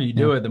 And the longer you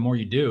do it, the more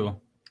you do.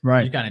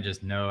 Right. You kind of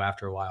just know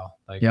after a while.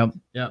 Like, yep.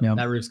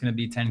 That roof's going to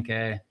be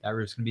 $10K. That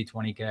roof's going to be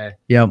 $20K.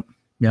 Yep.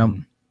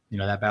 And,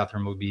 that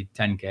bathroom will be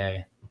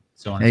 $10K.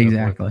 So on.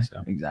 Exactly. So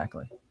forth, so.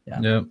 Exactly. Yeah.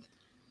 Yep.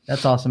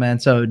 That's awesome, man.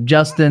 So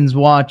Justin's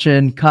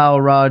watching,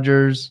 Kyle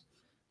Rogers,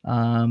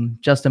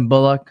 Justin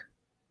Bullock.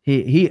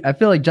 I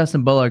feel like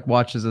Justin Bullock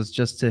watches us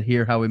just to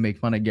hear how we make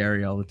fun of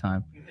Gary all the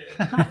time.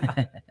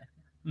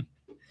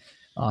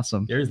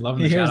 Awesome. Gary's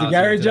loving He the hears the shout-outs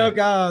Gary today. joke.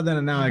 Oh,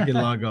 then now I can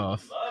log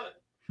off.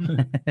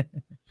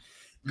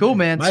 Cool,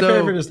 man. My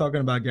favorite is talking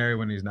about Gary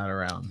when he's not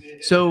around.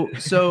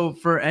 So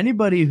for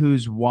anybody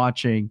who's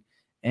watching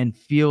and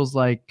feels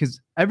like, because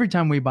every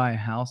time we buy a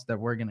house that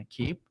we're gonna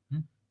keep,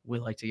 we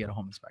like to get a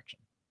home inspection.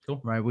 Cool.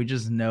 Right? We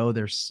just know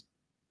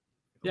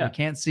we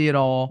can't see it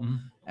all,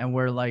 and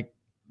we're like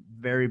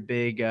very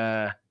big.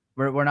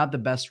 We're not the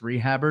best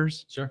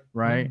rehabbers. Sure.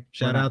 Right.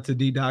 Shout out to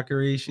D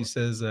Dockery. She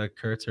says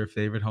Kurt's her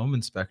favorite home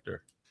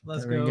inspector.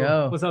 Let's There go. we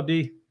go. What's up,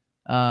 D?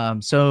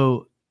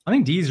 So I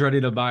think D's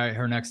ready to buy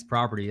her next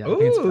property. I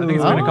think it's been a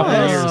couple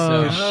of years.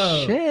 So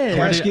shit.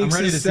 I'm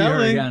ready to see her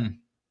again.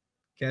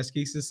 Cash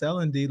Geeks is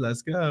selling, D.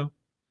 Let's go.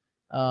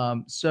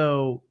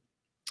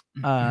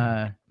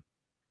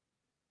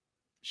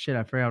 Shit,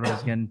 I forgot what I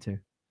was getting to.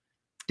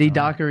 D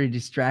Dockery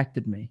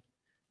distracted me.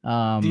 D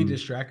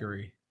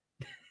Distrackery.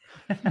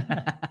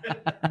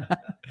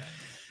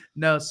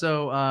 No,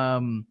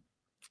 so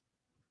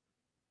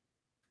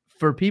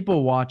for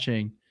people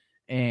watching,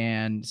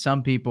 and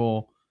some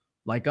people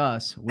like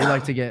us, we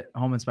like to get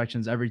home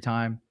inspections every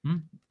time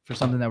for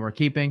something that we're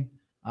keeping.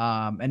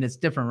 And it's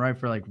different, right?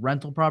 For like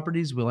rental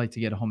properties, we like to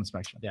get a home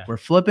inspection. Yeah. We're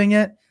flipping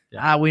it.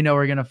 Yeah. We know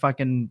we're gonna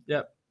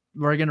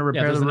we're gonna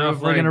repair the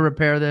roof. We're gonna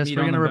repair this.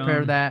 We're gonna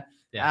repair that.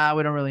 Yeah.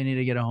 We don't really need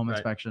to get a home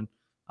inspection.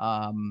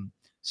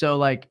 So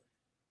like,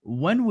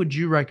 when would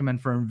you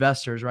recommend for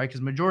investors, right?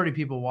 Because majority of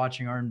people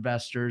watching are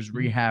investors,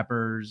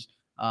 rehabbers,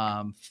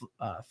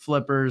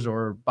 flippers,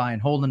 or buy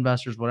and hold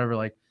investors, whatever.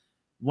 Like,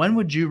 when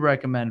would you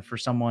recommend for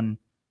someone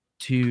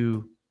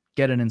to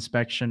get an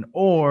inspection,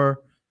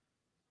 or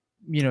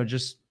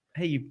just,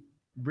 hey, you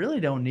really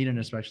don't need an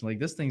inspection. Like,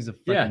 this thing's a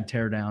fucking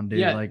tear down, dude.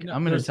 Like,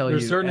 I'm gonna tell you.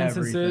 There's certain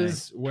everything.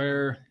 instances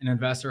where an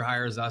investor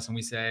hires us and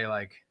we say,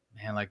 like,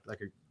 man,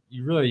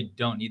 you really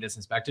don't need this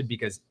inspected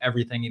because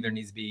everything either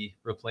needs to be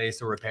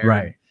replaced or repaired.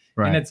 Right.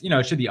 And it's,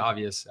 it should be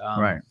obvious.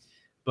 Right.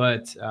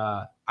 But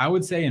I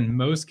would say in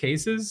most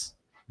cases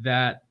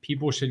that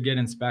people should get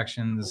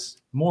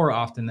inspections more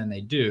often than they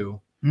do.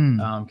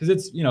 Because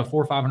it's, $400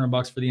 or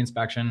 $500 for the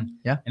inspection.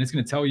 Yeah. And it's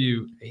going to tell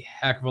you a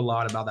heck of a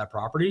lot about that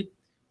property.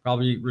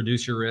 Probably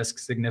reduce your risk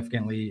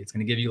significantly. It's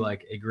going to give you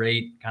like a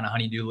great kind of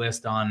honey-do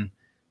list on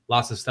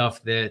lots of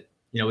stuff that,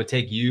 would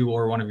take you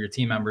or one of your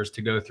team members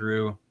to go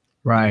through.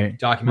 Right.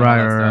 Document all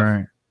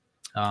that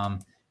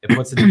stuff. It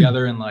puts it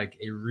together in like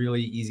a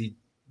really easy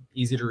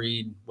to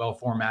read,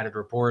 well-formatted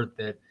report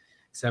that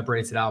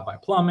separates it out by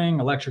plumbing,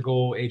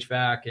 electrical,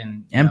 HVAC,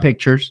 and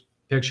pictures,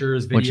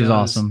 videos, which is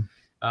awesome.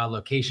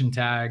 Location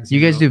tags. You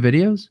guys do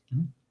videos?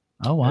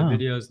 Oh, wow.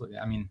 Videos.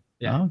 I mean,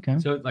 yeah. Oh, okay.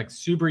 So like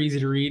super easy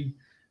to read.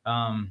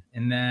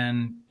 And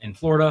then in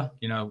Florida,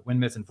 wind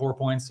mits and 4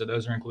 points. So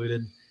those are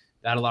included.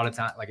 That a lot of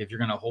time, like if you're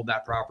going to hold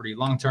that property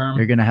long-term,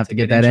 you're going to have to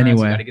get that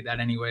anyway. You got to get that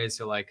anyway.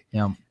 So like,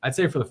 I'd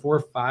say for the $400 or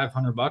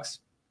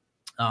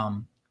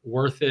 $500,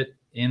 worth it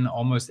in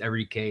almost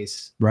every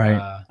case.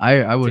 Right.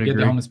 I would to get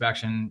agree. the home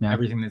inspection,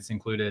 everything that's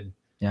included.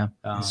 Yeah.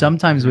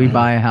 Sometimes we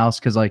buy a house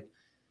because like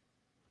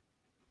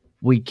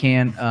we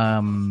can't,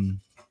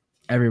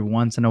 every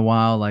once in a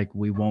while, like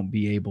we won't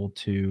be able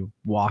to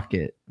walk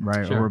it,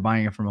 right? Sure. Or we're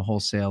buying it from a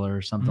wholesaler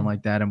or something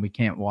like that, and we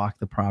can't walk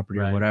the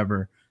property or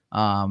whatever.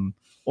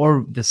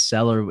 Or the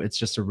seller, it's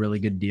just a really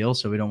good deal,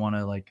 so we don't want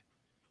to like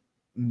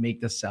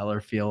make the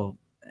seller feel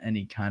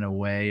any kind of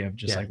way of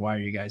just like, why are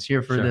you guys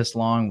here for this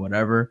long,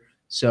 whatever.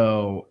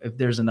 So if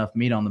there's enough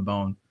meat on the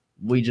bone,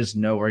 we just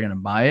know we're gonna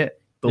buy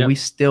it, but we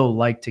still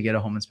like to get a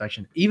home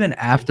inspection even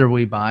after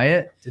we buy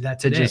it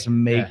to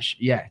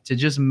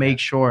just make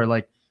sure,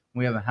 like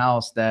we have a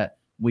house that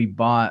we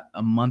bought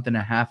a month and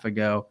a half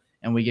ago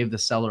and we gave the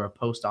seller a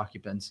post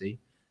occupancy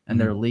and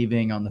they're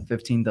leaving on the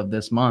 15th of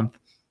this month.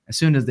 As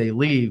soon as they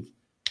leave,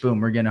 boom,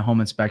 we're getting a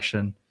home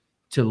inspection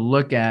to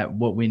look at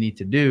what we need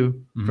to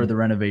do for the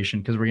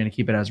renovation, because we're going to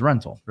keep it as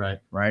rental.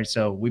 Right.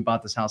 So we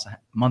bought this house a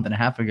month and a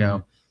half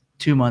ago.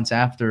 2 months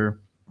after,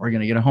 we're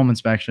going to get a home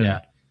inspection.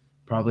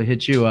 probably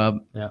hit you up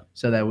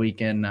so that we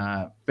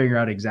can figure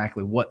out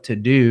exactly what to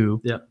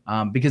do.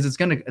 Because it's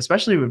going to,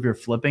 especially if you're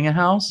flipping a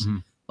house,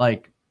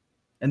 like,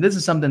 and this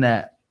is something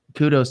that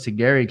kudos to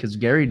Gary, because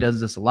Gary does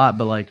this a lot,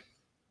 but like,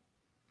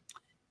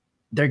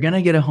 they're going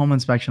to get a home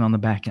inspection on the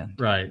back end.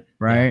 Right.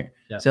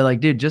 Yeah. So like,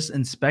 dude, just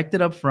inspect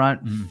it up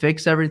front,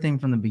 fix everything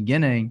from the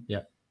beginning.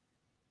 Yeah.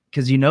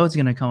 Because you know it's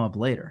going to come up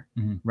later,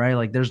 right?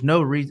 Like there's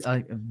no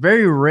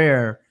very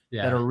rare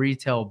that a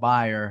retail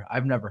buyer,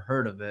 I've never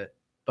heard of it,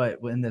 but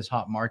in this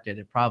hot market,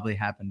 it probably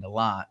happened a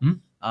lot.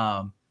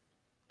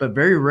 But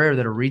very rare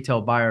that a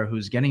retail buyer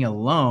who's getting a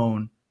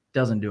loan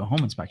doesn't do a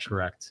home inspection.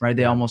 Correct. Right?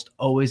 They almost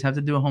always have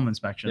to do a home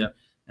inspection,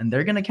 and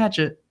they're going to catch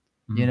it.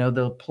 You know,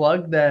 the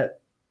plug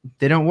that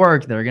didn't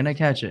work, they're going to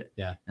catch it.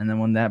 Yeah. And then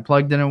when that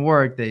plug didn't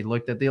work, they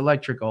looked at the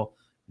electrical.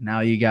 Now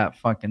you got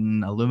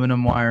fucking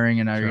aluminum wiring,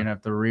 and now you're going to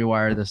have to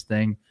rewire this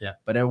thing. Yeah.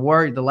 But it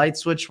worked. The light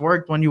switch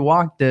worked when you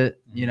walked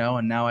it, you know,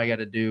 and now I got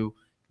to do,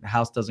 the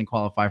house doesn't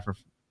qualify for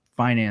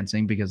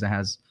financing because it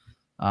has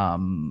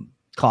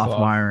cloth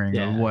wiring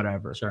or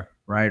whatever. Sure.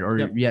 Right. Or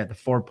the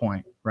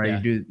 4-point,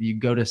 right? You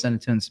go to send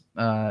it to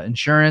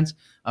insurance.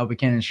 We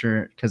can't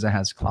insure it because it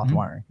has cloth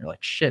wiring. You're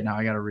like, shit, now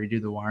I got to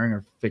redo the wiring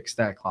or fix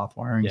that cloth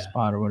wiring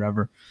spot or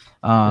whatever.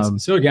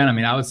 So again, I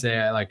mean, I would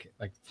say like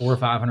 $400 or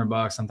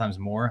 $500, sometimes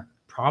more,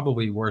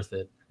 probably worth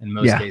it in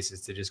most cases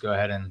to just go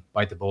ahead and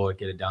bite the bullet,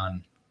 get it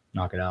done,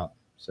 knock it out.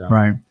 So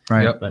right.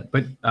 But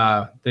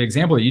the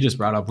example that you just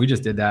brought up, we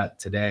just did that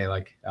today.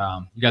 Like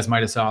you guys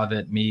might have saw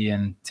that me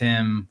and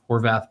Tim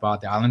Horvath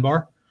bought the Island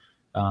Bar.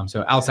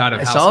 So outside of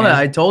I saw that.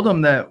 I told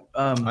him that.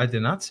 I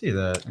did not see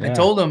that. I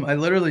told him. I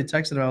literally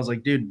texted him. I was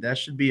like, dude, that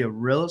should be a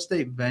real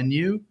estate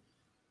venue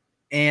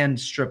and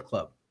strip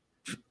club.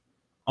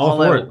 All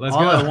for it. Let's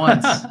go at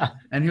once.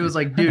 And he was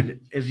like,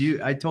 dude,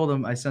 I told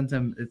him, I sent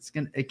him,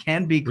 it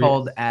can be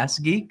called Ass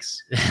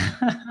Geeks.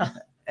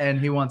 And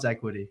he wants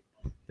equity.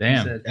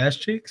 Damn. Said, Ass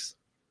Cheeks?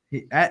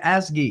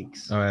 Ass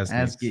Geeks. Oh,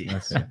 Ass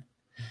Geeks. Okay.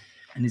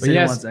 And he said he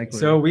wants equity.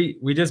 So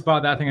we just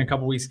bought that thing a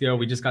couple weeks ago.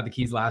 We just got the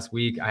keys last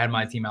week. I had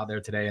my team out there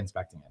today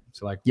inspecting it.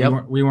 So like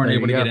we weren't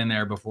able to get in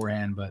there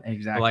beforehand, but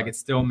like it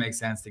still makes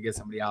sense to get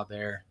somebody out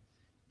there,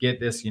 get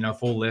this,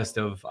 full list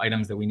of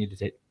items that we need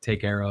to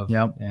take care of.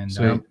 And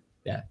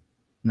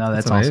no,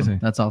 that's awesome.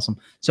 That's awesome.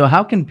 So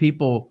how can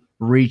people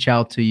reach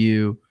out to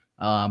you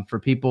for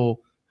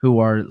people who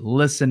are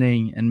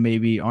listening and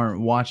maybe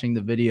aren't watching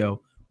the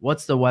video?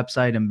 What's the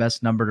website and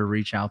best number to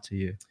reach out to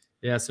you?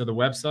 Yeah, so the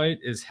website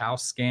is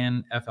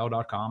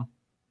housescanfl.com.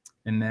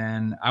 And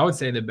then I would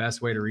say the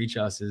best way to reach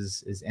us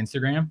is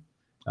Instagram.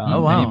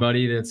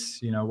 Anybody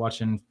that's,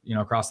 watching,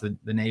 across the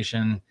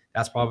nation,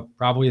 that's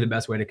probably the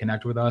best way to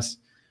connect with us.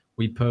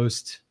 We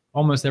post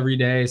almost every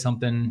day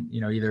something,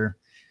 either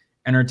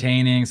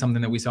entertaining,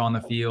 something that we saw on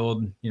the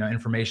field,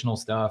 informational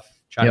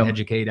stuff, try to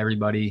educate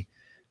everybody,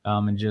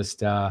 and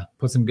just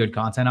put some good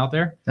content out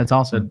there. That's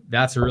awesome. So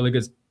that's a really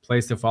good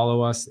place to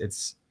follow us.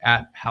 It's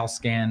at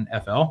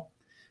housescanfl.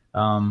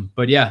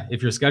 But yeah,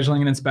 if you're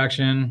scheduling an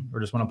inspection or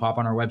just want to pop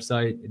on our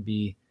website, it'd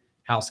be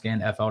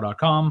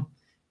housescanfl.com.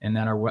 And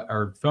then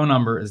our phone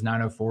number is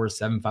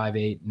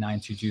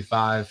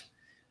 904-758-9225.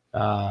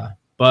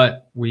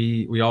 But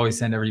we always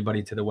send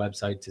everybody to the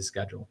website to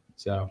schedule.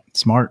 So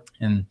smart.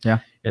 And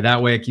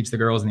that way it keeps the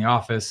girls in the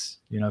office,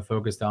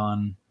 focused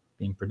on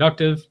being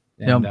productive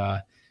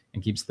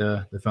and keeps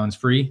the phones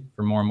free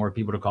for more and more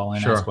people to call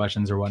in, ask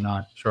questions or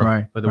whatnot.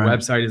 But the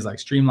website is like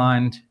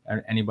streamlined.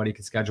 Anybody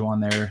can schedule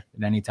on there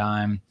at any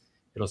time.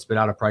 It'll spit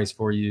out a price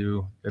for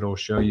you. It'll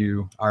show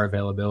you our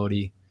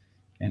availability,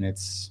 and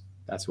that's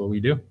what we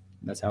do.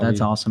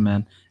 That's awesome,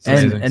 man.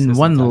 And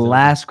one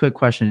last quick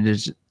question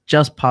is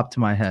just popped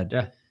to my head.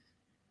 Yeah.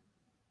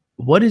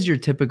 What is your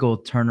typical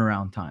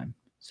turnaround time?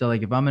 So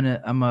like if I'm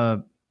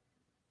a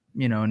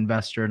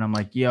investor and I'm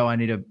like, yo, I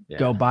need to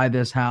go buy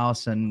this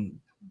house, and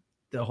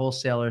the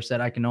wholesaler said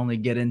I can only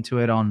get into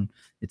it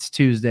it's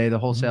Tuesday. The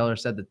wholesaler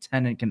said the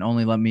tenant can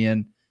only let me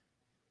in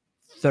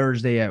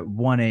Thursday at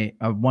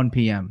 1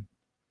 p.m.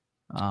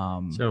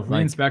 So if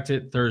we inspect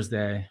it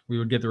Thursday, we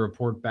would get the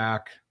report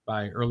back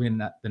by early in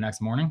the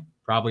next morning,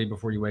 probably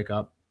before you wake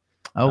up.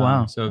 Oh,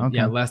 wow. So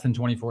less than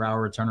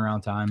 24-hour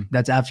turnaround time.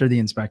 That's after the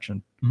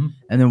inspection. And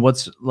then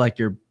what's like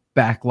your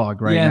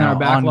backlog now our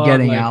backlog, on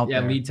getting out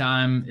there? Lead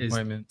time is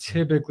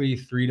typically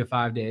 3 to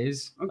 5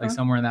 days, like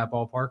somewhere in that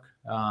ballpark.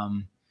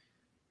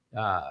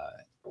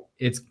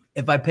 It's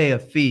if I pay a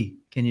fee,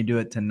 can you do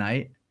it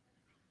tonight?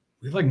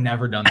 We've like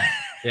never done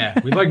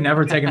that. We've like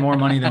never taken more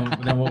money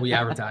than what we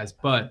advertise.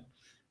 But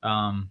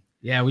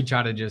we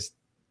try to just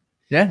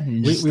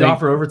we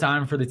offer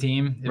overtime for the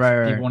team.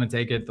 If people want to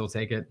take it, they'll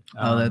take it.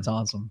 Oh, that's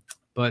awesome.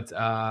 But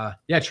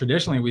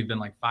traditionally we've been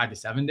like 5 to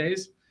 7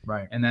 days.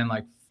 Right. And then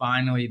like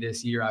finally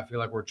this year, I feel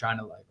like we're trying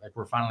to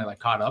we're finally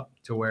caught up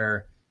to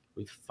where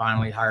we've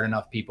finally hired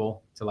enough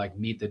people to like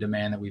meet the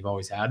demand that we've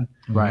always had.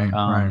 Right.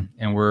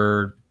 And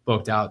we're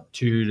booked out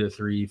 2 to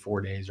 3,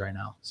 4 days right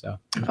now. So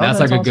that's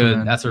like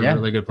awesome, that's a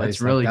really good place.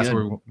 That's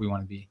where we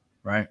want to be.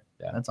 Right.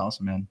 Yeah. That's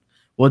awesome, man.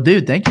 Well,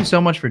 dude, thank you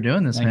so much for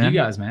doing this, man. Thank you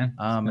guys, man.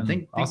 I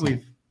think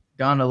we've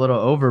gone a little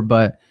over,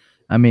 but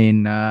I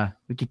mean,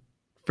 we could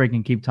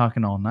freaking keep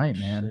talking all night,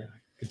 man.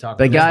 Could talk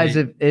But real guys,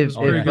 estate. if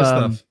Very good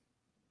stuff.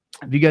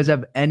 if you guys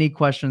have any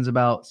questions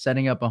about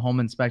setting up a home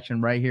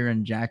inspection right here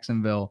in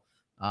Jacksonville,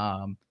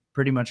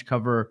 pretty much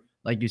cover,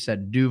 like you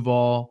said,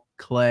 Duval,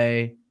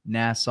 Clay,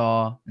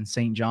 Nassau, and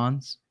St.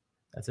 John's.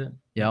 That's it.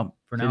 Yep.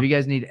 For So now. if you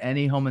guys need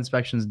any home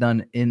inspections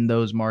done in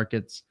those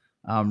markets,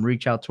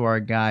 reach out to our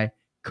guy,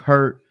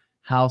 Kurt,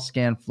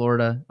 HouseScan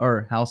Florida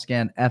or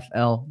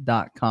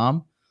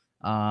HouseScanFL.com.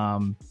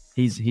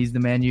 He's the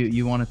man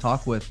you want to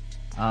talk with.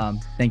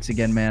 Thanks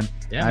again, man.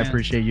 Yeah, I man.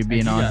 appreciate you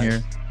being Thank you on guys.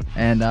 here.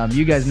 And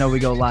you guys know we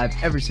go live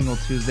every single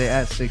Tuesday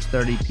at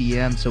 6:30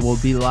 p.m. So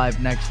we'll be live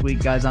next week,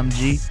 guys. I'm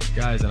G,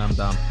 Guys, and I'm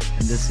Dom.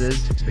 and this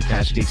is the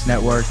Cash Geeks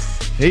Network.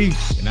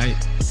 Peace. Good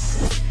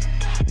night.